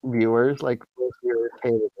most viewers. Like most viewers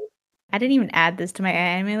hated it. I didn't even add this to my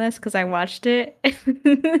anime list because I watched it.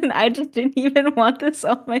 And I just didn't even want this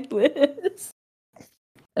on my list.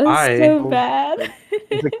 It was I so bad.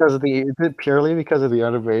 Is it purely because of the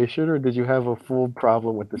animation, or did you have a full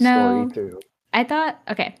problem with the story No, too? I thought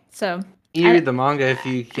okay, so you I read the manga if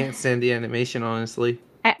you can't stand the animation, honestly.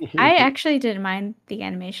 I actually didn't mind the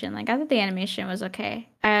animation. Like I thought the animation was okay.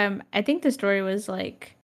 I think the story was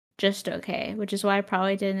like just okay, which is why I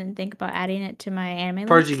probably didn't think about adding it to my anime How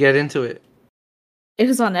far did you list. get into it? It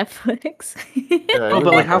was on Netflix. Yeah, it Oh, was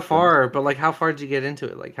but like on how Netflix. far? But like how far did you get into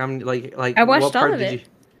it? Like how many? Like I what watched all part of did it. you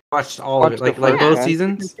watched all of it? Watch the Like first both and second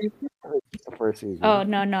seasons? season, or just the first season. Oh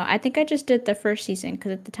no, I think I just did the first season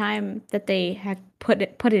because at the time that they had put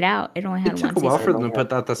it out, it only It had took one a while season. for them to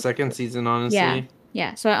put out the second season, honestly.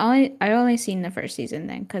 Yeah. So I only seen the first season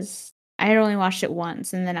then because I had only watched it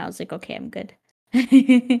once and then I was like, okay, I'm good. Let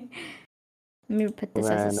me put this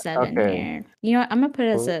as a Man, 7 okay. here. You know what? I'm gonna put it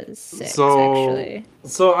as a 6 So actually.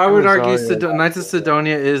 I would argue Rosario, Knights of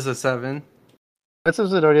Sidonia is a 7. Knights of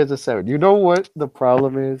Sidonia is a 7. You know what the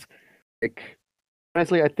problem is? Like,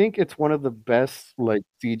 honestly, I think it's one of the best like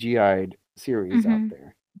CGI'd series out Mm-hmm.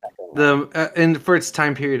 there. Not gonna lie. And for its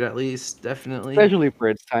time period at least, definitely. Especially for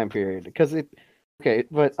its time period, because it. Okay,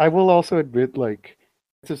 but I will also admit, like,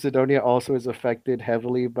 Knights of Sidonia also is affected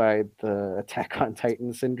heavily by the Attack on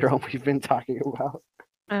Titan syndrome we've been talking about.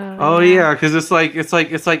 Oh yeah, because it's like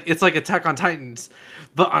Attack on Titans,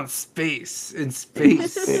 but on space in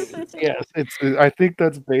space. Yes, I think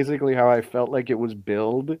that's basically how I felt like it was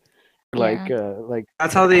billed. Yeah. Like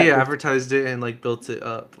That's how they at the advertised it and like built it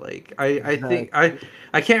up. Like I think exact-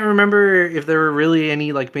 I can't remember if there were really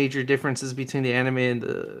any like major differences between the anime and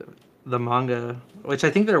the manga, which I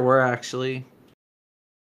think there were actually.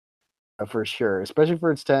 for sure, especially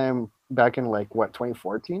for its time back in like what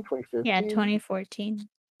 2014, Yeah, 2015, 2014.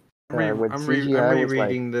 when I'm CGI was like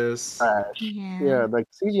rereading this. trash. Yeah. Yeah, like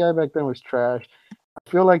CGI back then was trash. I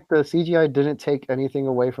feel like the CGI didn't take anything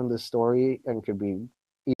away from the story and could be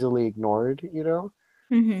easily ignored. You know,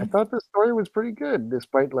 I Mm-hmm. thought the story was pretty good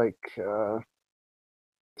despite like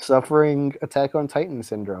suffering Attack on Titan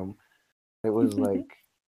syndrome. It was like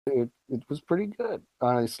it was pretty good,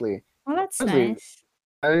 honestly. Well, that's Honestly,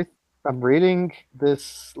 nice. I'm reading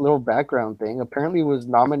this little background thing. Apparently, it was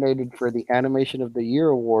nominated for the Animation of the Year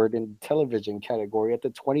award in television category at the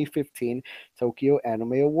 2015 Tokyo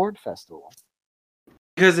Anime Award Festival.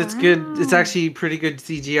 Because it's good. It's Wow. actually pretty good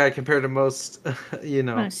CGI compared to most, you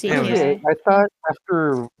know. Oh, Anyways, CGI. I thought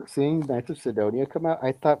after seeing Knights of Sidonia come out,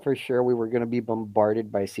 I thought for sure we were going to be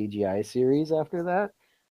bombarded by CGI series after that.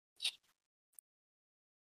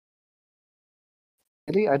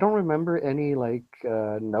 Really, I don't remember any like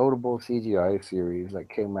notable CGI series that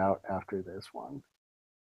came out after this one.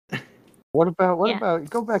 What about Yeah.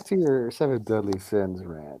 go back to your Seven Deadly Sins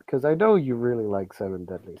rant? Because I know you really like Seven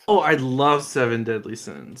Deadly Sins. Oh, I love Seven Deadly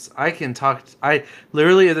Sins. I can talk. I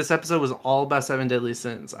literally this episode was all about Seven Deadly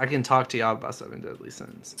Sins. I can talk to y'all about Seven Deadly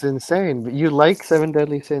Sins. It's insane. But you like Seven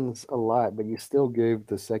Deadly Sins a lot, but you still gave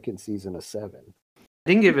the second season a 7. I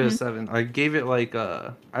didn't give it a Mhm. 7. I gave it like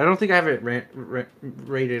I don't think I have it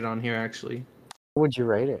rated on here actually. What would you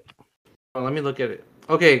rate it? Oh, let me look at it.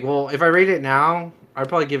 Okay, well, if I rate it now, I'd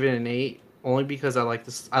probably give it an 8, only because I like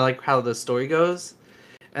this. I like how the story goes,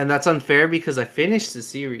 and that's unfair because I finished the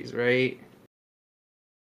series, right?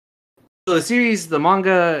 So the series, the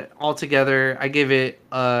manga altogether, I give it.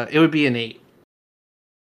 It would be an 8.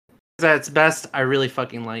 At its best, I really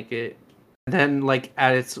fucking like it. And then, like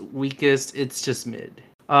at its weakest, it's just mid.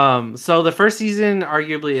 So the first season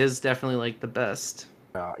arguably is definitely like the best.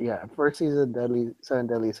 Yeah, first season Seven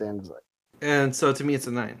Deadly Sins. And so to me, it's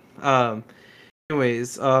a 9.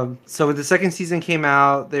 Anyways, so when the second season came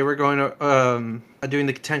out, they were going to doing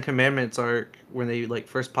the Ten Commandments arc when they like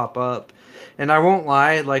first pop up, and I won't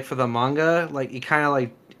lie, like for the manga, like it kind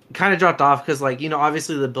of dropped off because like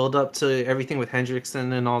obviously the build up to everything with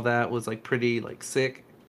Hendrickson and all that was like pretty like sick.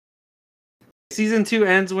 Season 2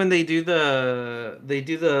 ends when they do the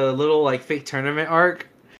little like fake tournament arc.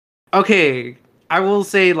 Okay, I will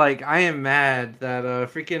say like I am mad that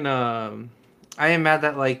I am mad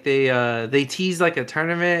that like they tease like a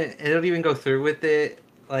tournament and they don't even go through with it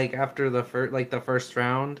like after the first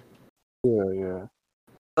round. Yeah.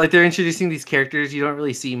 Like they're introducing these characters you don't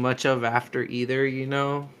really see much of after either,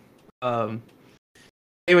 Um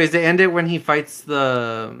anyways, they end it when he fights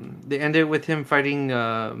they end it with him fighting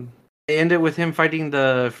they end it with him fighting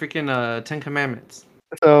the freaking Ten Commandments.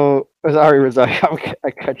 So sorry, Razak,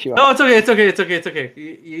 I cut you off. No, it's okay.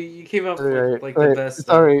 You came up with like the best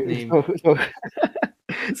sorry. name.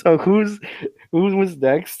 So who's was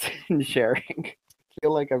next in sharing? I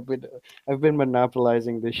feel like I've been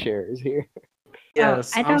monopolizing the shares here.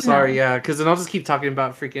 Yes, I I'm don't sorry. know. Yeah, because then I'll just keep talking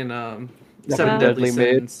about freaking Seven Well, Deadly Deadly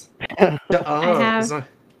Mid. Sins.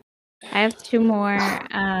 I have 2 more.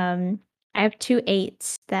 I have 2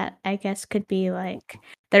 8s that I guess could be like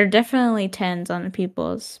they're definitely 10s on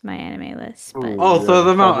people's my anime list. But Ooh. Oh, Yeah, throw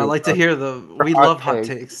them out. I talking like to about hear we hot love hot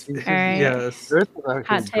takes. takes. all right, Yes. Chris is actually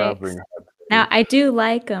hot dropping takes. hot Now takes. I do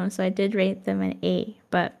like them, so I did rate them an 8.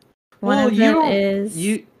 But one Well, of you them don't is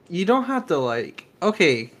you don't have to like.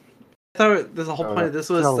 Okay, I thought the whole point of this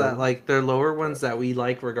was Tell that him. like they're lower ones that we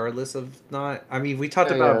like regardless of not. I mean, we talked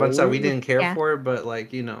Yeah, about a yeah, bunch that we we- didn't care Yeah. for, but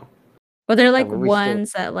like well, they're like but we still-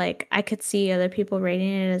 ones that like I could see other people rating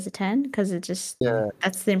it as a 10 because it just Yeah.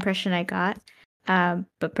 that's the impression I got.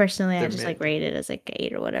 But personally, I They're just like mid. rate it as like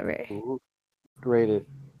 8 or whatever. Rated.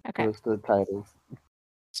 Okay, What's the title?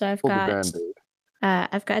 so Pull the Band-Aid.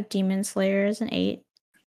 I've got Demon Slayer as an 8,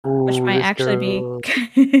 which Ooh, might this actually girl.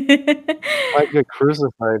 be. Might get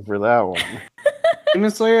crucified for that one.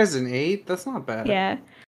 Demon Slayer is an 8. That's not bad. Yeah,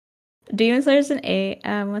 Demon Slayer's an 8.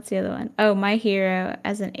 What's the other one? Oh, My Hero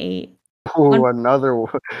as an 8. Ooh, another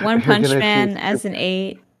one. One You're Punch gonna Man see- as an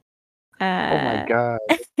 8. Oh my god.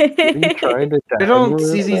 Are Are you trying to I die don't with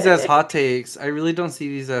see these us? as hot takes. I really don't see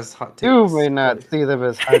these as hot takes. You may not see them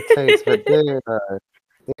as hot takes, but they are.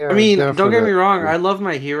 I mean, don't get me definitely- wrong. I love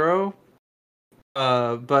My Hero.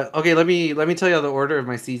 But okay, let me tell you the order of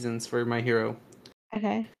my seasons for My Hero.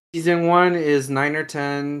 Okay. Season 1 is 9 or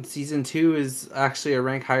 10. Season 2 is actually a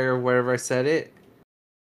rank higher of wherever I set it.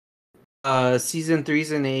 Season 3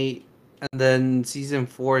 is an 8, and then season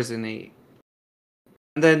 4 is an 8.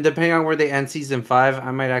 And then depending on where they end season 5,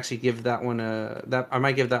 I might actually give that one a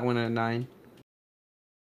 9.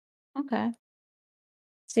 Okay.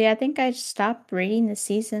 See, I think I stopped rating the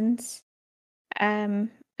seasons.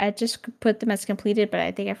 I just put them as completed, but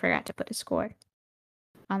I think I forgot to put a score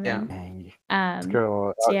on Yeah. them. Dang, this Um,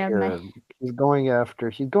 girl so out yeah, here, she's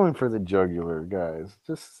going for the jugular, guys.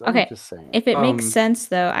 I'm Okay, just saying. if it makes Um, sense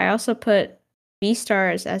though, I also put B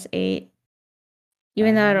stars as 8,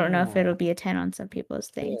 even though I don't know if it'll be a 10 on some people's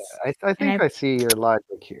Yeah, things. I think I- I see your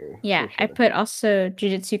logic here. Yeah, for I sure. put also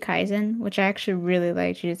Jujutsu Kaisen, which I actually really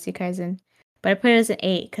like Jujutsu Kaisen, but I put it as an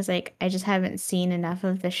 8 because like I just haven't seen enough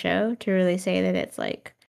of the show to really say that it's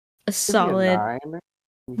like a Give me a solid 9.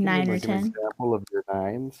 Give me, 9 or like, 10. an example of your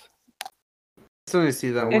 9s. As soon as I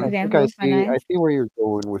see that I one. think Example of my I 9s? see where you're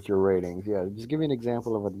going with your ratings. Yeah, just give me an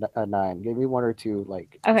example of a 9. Give me 1 or 2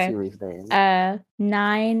 like Okay. series names.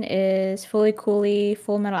 9 is Fully Cooley,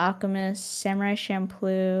 Full Metal Alchemist, Samurai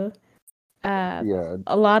Champloo. Yeah,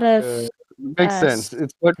 A lot of makes sense.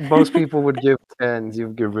 It's what most people would give 10s.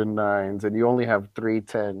 You've given 9s, and you only have 3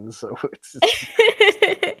 10s. So it's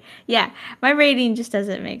yeah, my rating just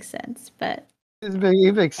doesn't make sense, but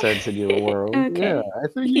It makes sense in your world. Yeah, Okay. I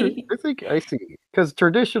think I see. Because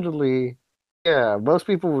traditionally, yeah, most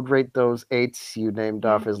people would rate those eights you named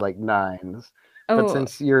Yeah. off as like nines. But Oh,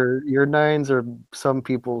 since your nines are some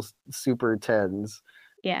people's super tens,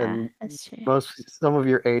 yeah, and that's true. some of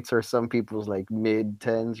your eights are some people's like mid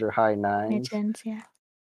tens or high nines. Mid-gens, yeah.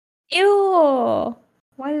 Ew!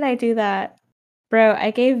 Why did I do that? Bro,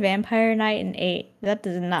 I gave Vampire Knight an 8. That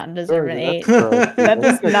does not deserve an Oh, that's 8. gross. That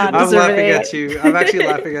That's does not I'm deserve an laughing 8. at you. I'm actually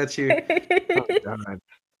laughing at you. Oh god.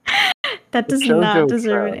 That does not JoJo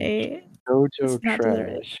deserve an trash. 8. JoJo Does not deserve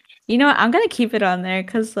it. trash. You know what? I'm gonna keep it on there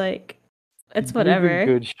because, like, it's Not even whatever.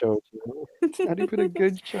 good shoujo. It's not even a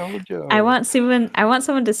good shoujo. I want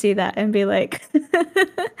someone to see that and be like,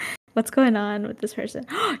 what's going on with this person?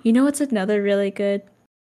 You know what's another really good?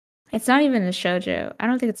 It's not even a shoujo. I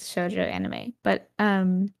don't think it's a shoujo anime, but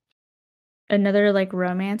another like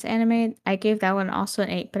romance anime. I gave that one also an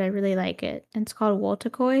 8, but I really like it. And it's called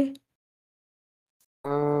Wotakoi.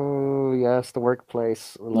 Oh yes, the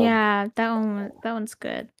workplace. Yeah, that one's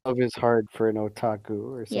good. Love is hard for an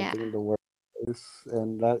otaku or Yeah. something in the workplace,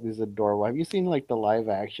 and that is adorable. Have you seen like the live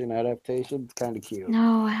action adaptation? It's kind of cute.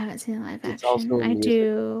 No, I haven't seen live It's action. also a I music.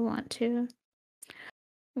 do want to.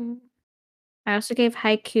 Mm. I also gave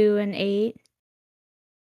Haiku an 8.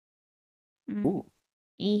 Mm. Ooh,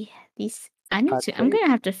 These I need hot to. I'm take.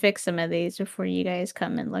 gonna have to fix some of these before you guys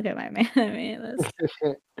come and look at my anime list.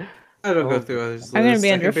 I don't go Oh, through others' I'm gonna be lists.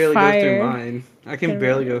 I under can barely go through fire. mine. I can Gonna be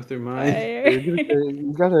barely go under through mine. fire.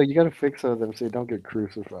 you gotta fix some of them so you don't get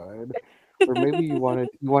crucified, or maybe you want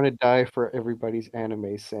to die for everybody's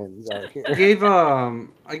anime sins out here. I gave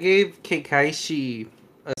Keikaishi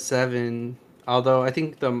a 7, although I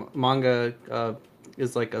think the manga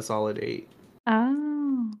is like a solid 8.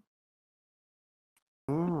 Oh,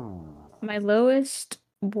 Mm. my lowest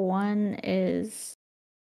one is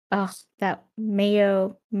that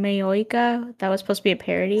Mayoika. That was supposed to be a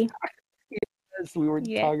parody. Yes, we were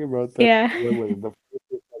Yeah. talking about that. Yeah. What was it, the first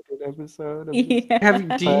or second episode of this? Yeah.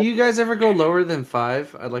 Do But you guys ever go lower than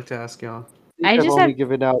 5? I'd like to ask y'all. I think I I've just only have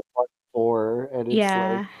given out 4, and it's like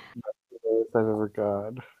yeah, the lowest I've ever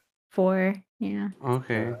gone. 4. Yeah.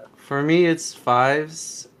 Okay. For me, it's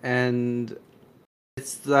 5s, and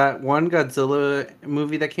it's that one Godzilla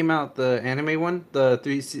movie that came out, the anime one, the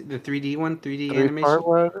 3D one, 3D 3-part animation.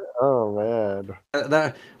 one? Oh man.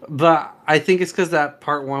 That, but I think it's because that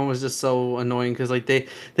part one was just so annoying because like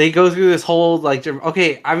they go through this whole like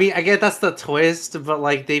okay, I mean I get that's the twist, but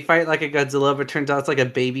like they fight like a Godzilla, but it turns out it's like a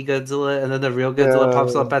baby Godzilla, and then the real Godzilla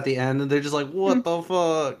pops up Yeah. at the end, and they're just like, what the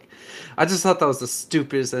fuck? I just thought that was the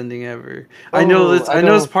stupidest ending ever. Oh, I I know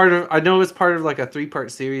know. it's part of like a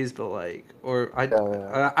 3-part series, but like or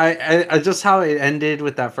Yeah. I just how it ended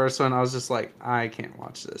with that first one, I was just like, I can't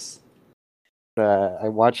watch this. I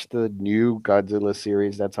watched the new Godzilla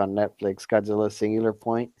series that's on Netflix, Godzilla Singular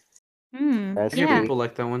Point. I hear Yeah. SP. people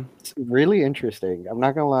like that one. It's really interesting. I'm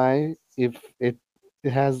not gonna lie, if it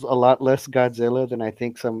has a lot less Godzilla than I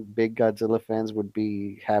think some big Godzilla fans would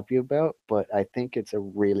be happy about, but I think it's a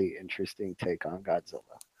really interesting take on Godzilla.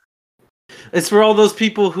 It's for all those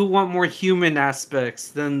people who want more human aspects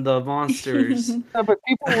than the monsters. Yeah, but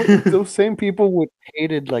those same people would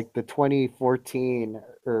hated like the 2014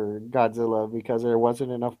 or Godzilla because there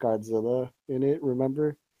wasn't enough Godzilla in it.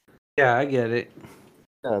 Remember? Yeah, I get it.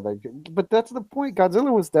 Yeah, like, but that's the point.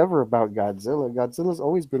 Godzilla was never about Godzilla. Godzilla's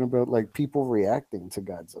always been about like people reacting to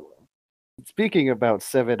Godzilla. Speaking about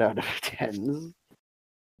 7 out of 10s,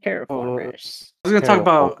 Terraformers. I was gonna talk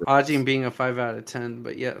about Terraformers. Ajin being a 5 out of 10,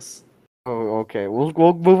 but yes. Oh, okay. We'll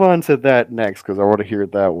move on to that next because I want to hear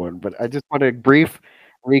that one. But I just want a brief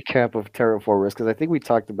recap of Terraformers because I think we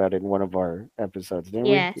talked about it in one of our episodes, didn't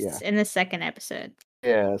we? Yeah. Yes, in the second episode.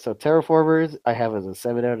 Yeah. So Terraformers, I have as a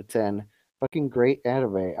 7 out of 10. Fucking great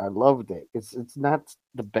anime. I loved it. It's not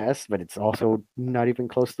the best, but it's also not even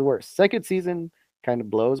close to the worst. Second season kind of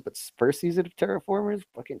blows, but first season of Terraformers,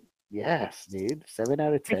 fucking yes, dude. 7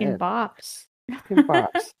 out of 10. Freaking bops. Fucking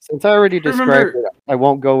bops. Since I already described Remember, it, I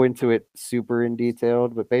won't go into it super in detail,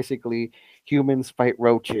 but basically humans fight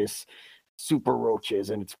roaches, super roaches,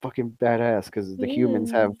 and it's fucking badass because the humans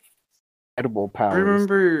have edible powers.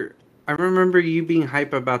 I remember you being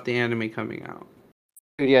hype about the anime coming out.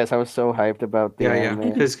 Dude, yes, I was so hyped about the Yeah, yeah,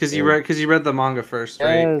 anime. because you read the manga first,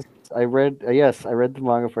 right? Yes, I read the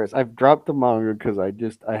manga first. I've dropped the manga because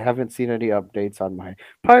I haven't seen any updates on my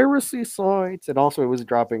piracy sites, and also it was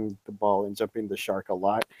dropping the ball and jumping the shark a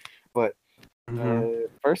lot. But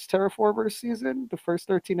first Terraformers season, the first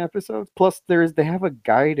 13 episodes, plus they have a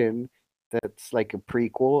Gaiden that's like a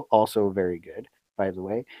prequel, also very good, by the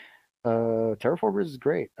way. Terraformers is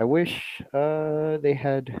great. I wish they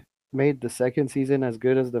had made the second season as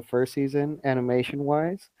good as the first season, animation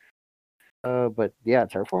wise. But yeah,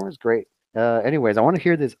 Terraform is great. Anyways, I want to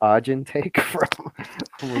hear this Ajin take from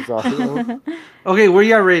Rosario. Okay, where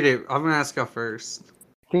y'all rate it? I'm gonna ask y'all first.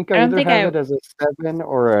 I think I I don't either think have it as a 7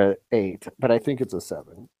 or a 8, but I think it's a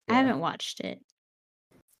 7. I Yeah. haven't watched it.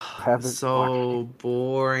 Haven't watched So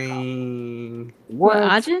boring. What,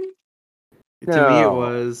 What? Ajin? To me, it No.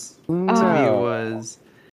 was. To me, it No. was.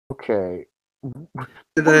 Okay. And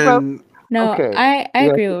What about then No, okay? I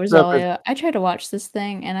Yeah, agree this with stuff is Rosalia. I tried to watch this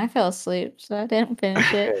thing and I fell asleep, so I didn't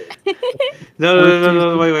finish it. no, no, first no, no, season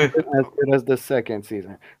no, wait, wait. isn't as good as the second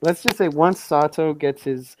season. Let's just say once Sato gets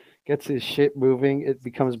his shit moving, it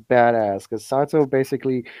becomes badass. Because Sato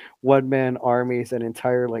basically one man armies an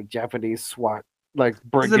entire like Japanese SWAT like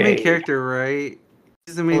He's the main brigade. character, right?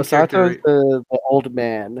 He's the main Well, character, Sato's right? the old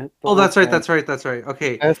man. The Oh, old that's right, man, that's right, that's right.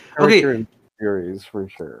 Okay, best okay, character in the series for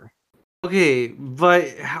sure. okay. But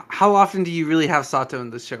how often do you really have Sato in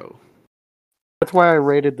the show? That's why I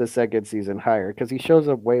rated the second season higher because he shows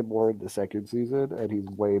up way more in the second season and he's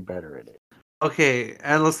way better in it. Okay,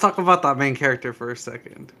 and let's talk about that main character for a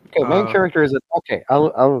second. Okay, main character is okay.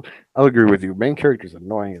 I'll agree with you. Main character is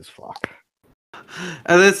annoying as fuck.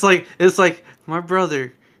 And it's like my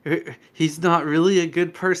brother. He's not really a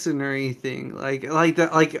good person or anything. Like that.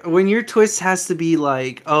 Like when your twist has to be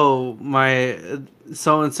like, oh my,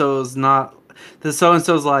 so and so's not. The so and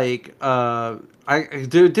so's like,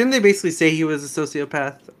 didn't they basically say he was a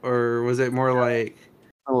sociopath, or was it more like?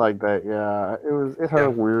 I like that. Yeah, it had Yeah. a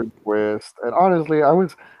weird twist, and honestly, I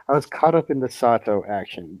was caught up in the Sato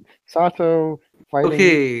action. Sato fighting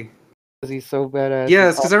Okay. because he's so badass. He's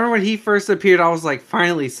Yes, because I remember when he first appeared, I was like,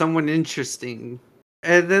 finally, someone interesting.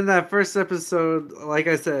 And then that first episode, like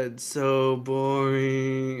I said, so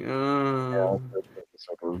boring.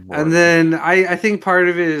 And then I think part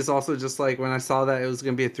of it is also just like when I saw that it was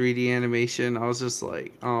gonna be a 3D animation, I was just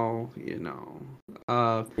like, oh, you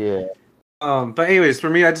know. yeah. But anyways, for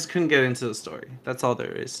me, I just couldn't get into the story. That's all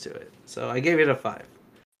there is to it. So I gave it a 5.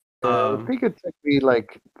 I think it took me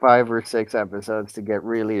like 5 or 6 episodes to get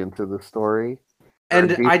really into the story.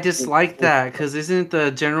 And I dislike that because isn't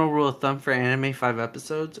the general rule of thumb for anime 5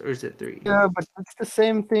 episodes or is it 3? Yeah, but it's the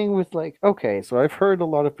same thing with like okay, so I've heard a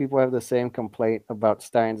lot of people have the same complaint about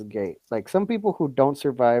Steins Gate. Like some people who don't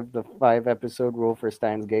survive the 5 episode rule for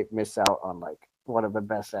Steins Gate miss out on like one of the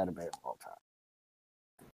best anime of all time.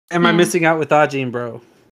 Am I missing out with Ajin, bro?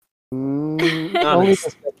 Only Honest.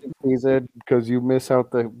 the second season because you miss out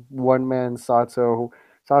the one man Sato.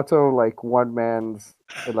 Sato like one man's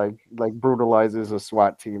like brutalizes a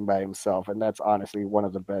SWAT team by himself, and that's honestly one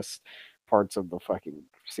of the best parts of the fucking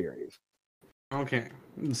series. Okay,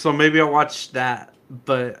 so maybe I'll watch that,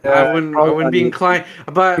 but Yeah, I wouldn't probably be on inclined.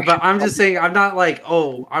 But I'm just saying I'm not like,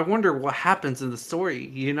 oh, I wonder what happens in the story.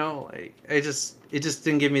 You know, like it just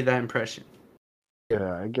didn't give me that impression.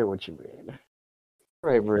 Yeah, I get what you mean.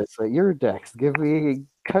 All right, Marissa, you're next. Give me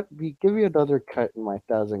another cut in my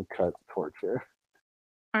 1,000 cut torture.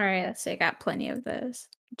 All right, let's see. I got plenty of those.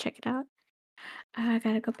 Check it out. I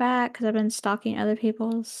gotta go back because I've been stalking other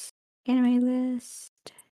people's anime list.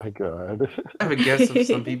 My God. I have a guess of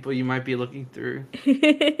some people you might be looking through.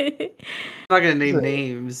 I'm not gonna name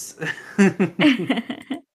names.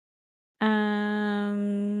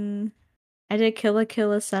 I did Kill la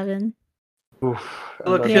Kill 7. Oof,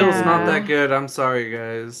 Look, another Kill's not favorite. that good. I'm sorry,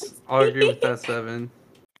 guys. I'll agree with that 7.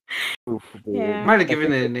 Oof, dude. Yeah. Might have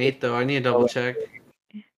given it an 8 though. I need to double check.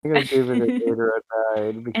 I think I gave it an 8 or a 9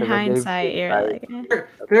 In because I gave hindsight, it you're a like,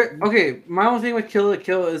 eh. Okay, my only thing with Kill la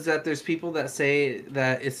Kill is that there's people that say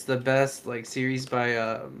that it's the best like series by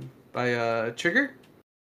Trigger,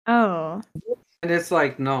 Oh, and it's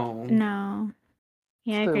like no, no.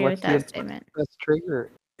 Yeah, I So agree with what's that the statement. best trigger?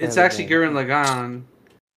 it's anime? actually Gurren Lagann.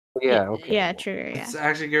 Yeah, okay. Yeah, true, yeah. It's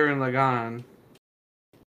actually Gurren Lagann.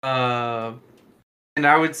 And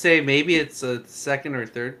I would say maybe it's a second or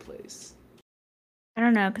third place. I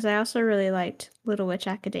don't know, because I also really liked Little Witch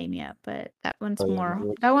Academia, but that one's Oh, yeah, more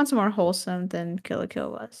really? that one's more wholesome than Kill la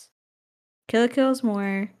Kill was. Kill la Kill's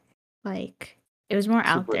more like it was more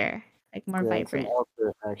out Super- there, like more Yeah, it's an vibrant.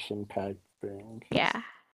 outdoor action-packed thing. Yeah,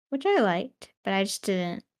 which I liked, but I just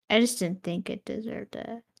didn't think it deserved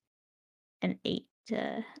an 8.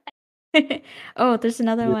 Oh, there's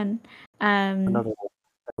another Yeah. one. Another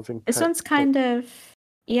 1,000 This cut. one's kind of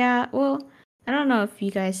yeah. Well, I don't know if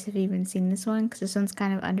you guys have even seen this one because this one's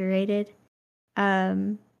kind of underrated.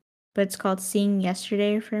 But it's called Seeing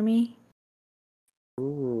Yesterday for me.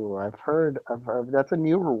 Ooh, I've heard. That's a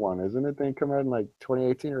newer one, isn't it? They come out in like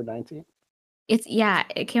 2018 or 19. It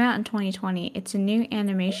came out in 2020. It's a new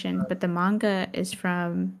animation, but the manga is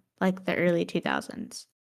from like the early 2000s.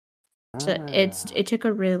 So it took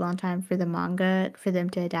a really long time for them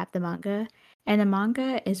to adapt the manga, and the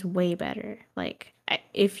manga is way better. Like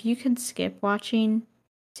if you can skip watching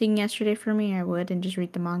Seeing Yesterday for me, I would and just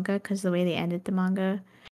read the manga because the way they ended the manga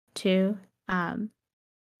too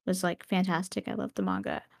was like fantastic. I loved the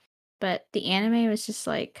manga, but the anime was just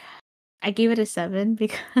like I gave it a 7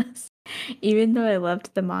 because even though I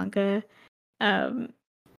loved the manga,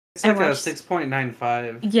 It's I like a watched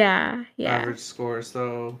 6.95 yeah. average score,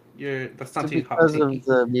 so that's not Is it too because taking. of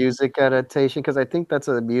the music adaptation? Because I think that's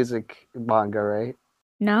a music manga, right?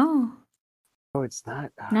 No, Oh, it's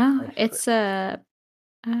not. no, it's a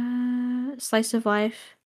slice of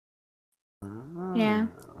life. Yeah,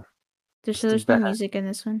 there's no music in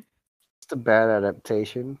this one. Just a bad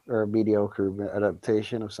adaptation or a mediocre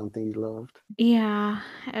adaptation of something you loved. Yeah,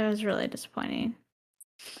 it was really disappointing.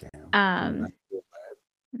 Damn.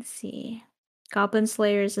 Let's see. Goblin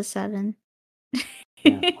Slayer is a 7. Yeah.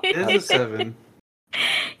 It is a 7.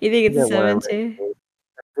 You think it's a Forget what I 7 rated too? it.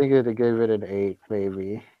 I think I'd gave it an 8,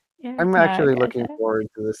 maybe. Yeah. I'm No, actually okay, looking okay. forward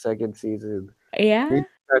to the second season. Yeah? Need to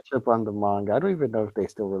catch up on the manga. I don't even know if they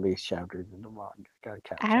still release chapters in the manga. Gotta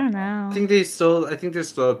catch I up don't on. I know. think they're still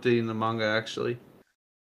updating the manga actually.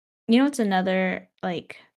 You know what's another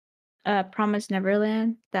like Promise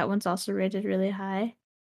Neverland? That one's also rated really high.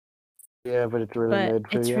 Yeah, but it's really But mid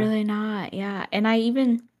for it's you. really not, yeah. And I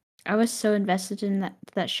was so invested in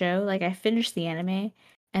that show. Like I finished the anime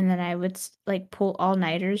and then I would like pull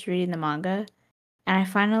all-nighters reading the manga. And I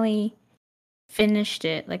finally finished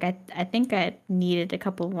it. Like I think I needed a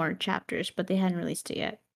couple more chapters, but they hadn't released it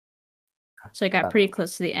yet. So I got pretty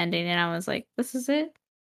close to the ending and I was like, this is it.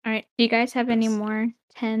 All right. Do you guys have any Yes. more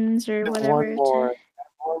 10s or One whatever more,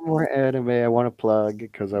 one more anime I want to plug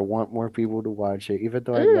because I want more people to watch it, even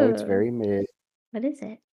though I know it's Ooh. very mid. What is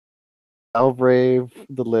it? Brave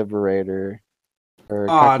the Liberator, or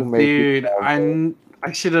Aw, Kakumeki dude, Valve.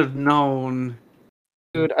 I should have known.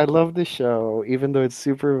 Dude, I love the show, even though it's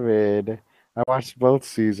super mid. I watched both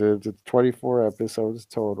seasons. It's 24 episodes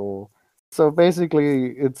total. So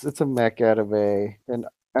basically, it's a mech anime, and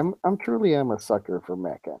I'm truly am a sucker for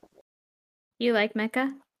mech anime. You like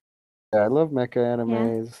Mecha? Yeah, I love mecha Yeah.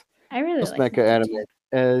 animes. I really Most like mecha Mecha anime. too.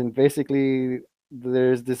 And basically,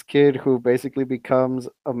 there's this kid who basically becomes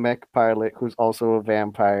a mech pilot who's also a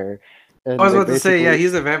vampire. I And was they about to say, yeah, basically,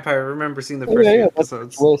 he's a vampire. I remember seeing the oh, first few that's the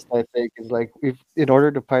episodes. twist, I think, is like, if in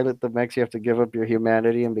order to pilot the mechs, you have to give up your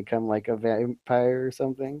humanity and become like a vampire or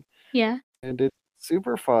something. Yeah. And it's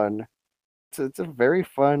super fun. It's a very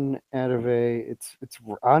fun anime. It's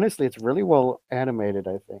honestly, it's really well animated,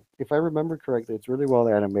 I think. If I remember correctly, it's really well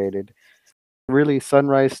animated. Really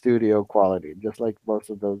Sunrise Studio quality, just like most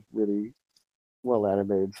of those really well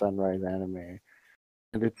animated Sunrise anime.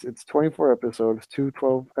 And it's 24 episodes, two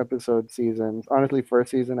 12-episode seasons. Honestly,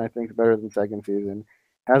 first season I think is better than second season.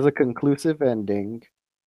 Has a conclusive ending.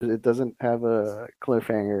 It doesn't have a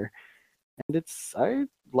cliffhanger. And I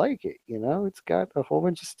like it, you know? It's got a whole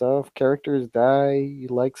bunch of stuff. Characters die. You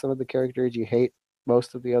like some of the characters, you hate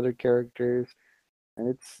most of the other characters. And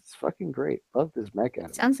it's fucking great. Love this mech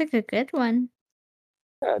anime. Sounds like a good one.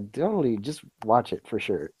 Yeah, totally. Just watch it for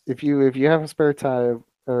sure. If you have a spare time,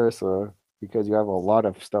 Ursa, because you have a lot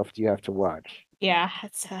of stuff you have to watch. Yeah,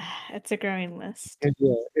 it's a growing list. And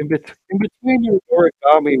yeah, in between your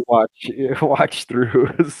origami watch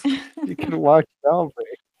throughs, you can watch Valve.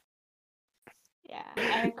 Yeah, I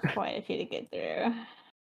have quite a few to get through.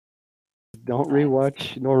 Don't But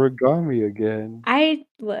rewatch Noragami again. I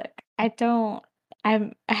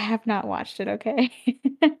have not watched it, okay?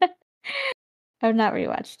 I've not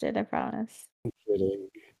rewatched it, I promise. I'm kidding.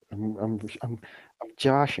 I'm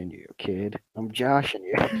joshing you, kid. I'm joshing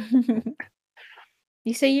you.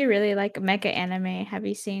 You say you really like mecha anime.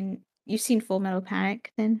 You've seen Full Metal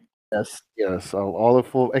Panic then? Yes. All the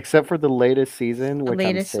full except for the latest season, The which I'm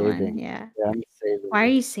latest one, saving. yeah. Yeah, I'm saving Why are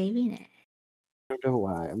it. you saving it? I don't know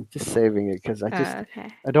why. I'm just saving it because Oh, okay.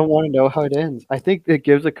 I don't want to know how it ends. I think it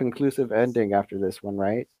gives a conclusive ending after this one,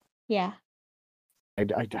 right? Yeah. I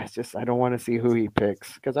don't want to see who he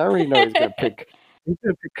picks because I already know he's gonna pick. He's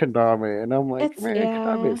gonna pick Konami, and I'm like, It's man, yeah.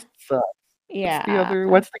 Konami sucks. Yeah.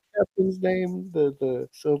 What's the captain's name? The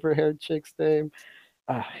silver haired chick's name?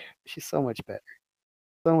 Ah, she's so much better.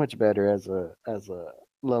 So much better as a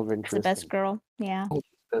love It's the interest. best girl. Yeah.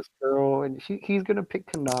 This girl, and he's gonna pick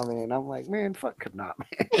Konami, and I'm like, man, fuck Konami.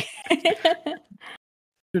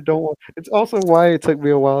 Don't want. It's also why it took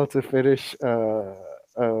me a while to finish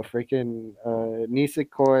freaking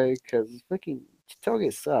Nisekoi because freaking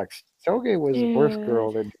Toge sucks. Toge was worse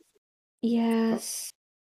girl Dude. than Yes.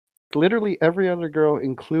 literally every other girl,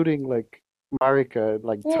 including like Marika,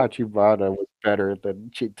 like Well- Tachibana, was better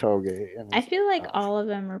than Chitoge. And I it's feel like oh. all of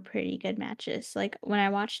them are pretty good matches. Like when I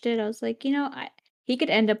watched it, I was like, he could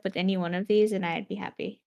end up with any one of these, and I'd be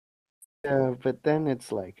happy. Yeah, but then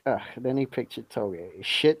it's like, then he picked Chitoge.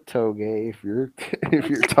 Shit Toge, if you're if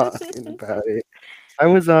you're talking about it. I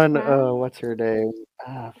was on Wow. what's her name?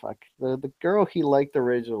 Fuck. The girl he liked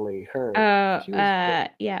originally, her. Oh, She was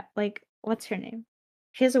yeah. Like, what's her name?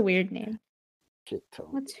 She has a weird name.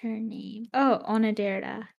 Chitoge. What's her name? Oh,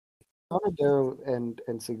 Onodera. Onodera and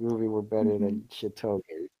Seguvi were better than Chitoge.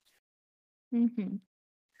 Mm-hmm.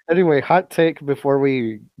 Anyway, hot take before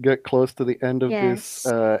we get close to the end of this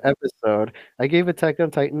Yes. episode. I gave Attack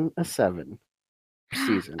on Titan a 7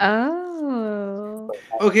 season. Oh.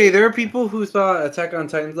 Okay, there are people who thought Attack on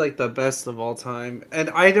Titan's like the best of all time, and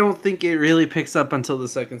I don't think it really picks up until the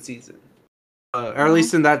second season, or at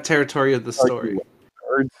least in that territory of the story.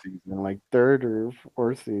 Third season, like third or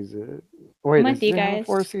fourth season. I'm Wait, with you guys.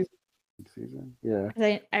 Fourth season? Yeah.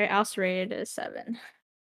 'Cause I also rated it a 7.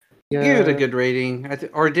 I gave it a good rating,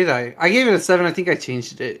 or did I? I gave it a 7. I think I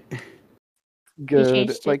changed it. You Good.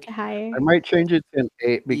 changed Like it to higher. I might change it to an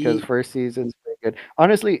 8 because first season's pretty good.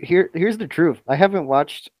 Honestly, here's the truth. I haven't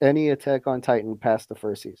watched any Attack on Titan past the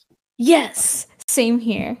first season. Yes, same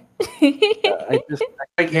here. I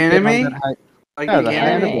Like can't get on anime? that hype. Like Yeah, the the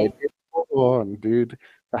anime? anime. Hold on, dude.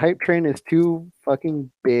 The hype train is too fucking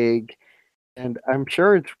big, and I'm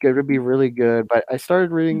sure it's going to be really good. But I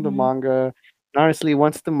started reading the Mhm. manga. And honestly,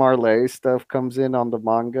 once the Marley stuff comes in on the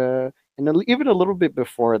manga, and even a little bit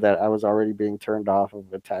before that, I was already being turned off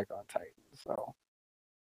of Attack on Titan. So,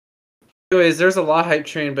 Anyways, there's a lot of hype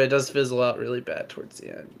train, but it does fizzle out really bad towards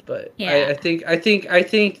the end. But Yeah. I think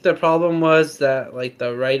the problem was that like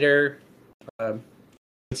the writer,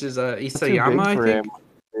 which is Isayama, I think.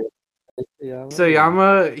 Yeah.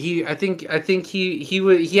 Isayama, he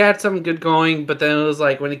had something good going, but then it was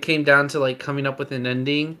like when it came down to like coming up with an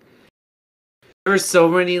ending, there were so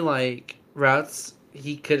many like routes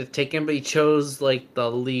he could have taken, but he chose like the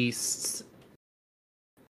least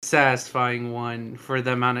satisfying one for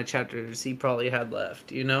the amount of chapters he probably had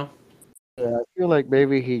left, you know? Yeah, I feel like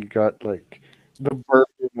maybe he got like the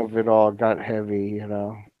burden of it all got heavy, you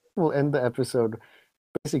know. We'll end the episode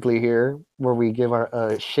basically here where we give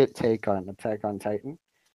our shit take on Attack on Titan.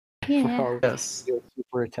 Yeah. For all Yes. you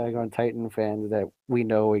super Attack on Titan fans that we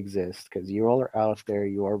know exist, because you all are out there,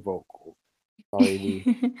 you are vocal.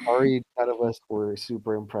 Sorry, none of us were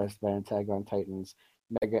super impressed by Attack on Titan's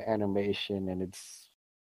mega animation and its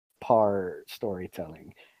par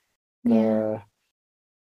storytelling. Yeah.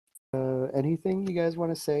 Anything you guys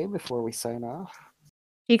want to say before we sign off?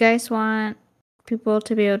 Do you guys want people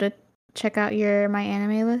to be able to check out your My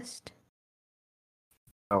Anime list?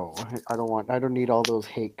 No, I don't need all those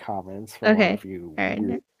hate comments from all Okay. of you. All right.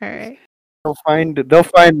 weirdos. All right. They'll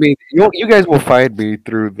find me. You guys will find me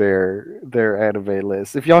through their anime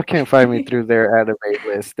list. If y'all can't find me through their anime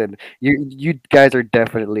list, then you guys are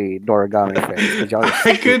definitely Noragami fans. 'Cause y'all are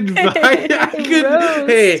I could. Roast.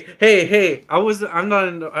 Hey! I'm not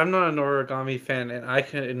an origami fan, and I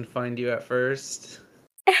couldn't find you at first.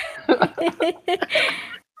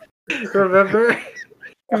 Remember?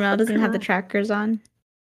 Ramel doesn't have the trackers on.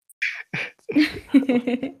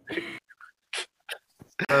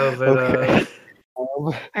 Okay.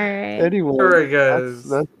 All right. Anyway, Alright, guys.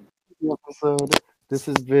 that's the episode. This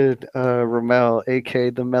has been Ramel,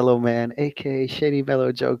 aka the Mellow Man, aka Shady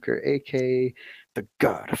Mellow Joker, aka the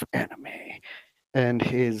God of Anime, and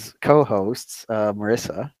his co-hosts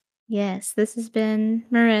Marissa Yes, this has been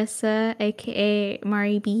Marissa, aka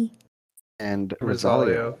Mari B. and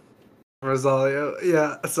Rosario. Rosario.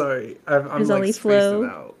 Yeah, sorry. I'm Rosalie like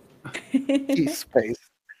Flo. spacing out.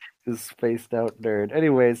 He's spaced out nerd.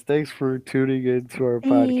 Anyways, thanks for tuning in to our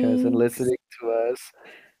podcast and Thanks. listening to us.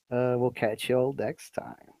 We'll catch y'all next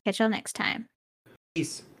time. Catch y'all next time.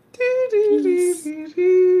 Peace. Peace.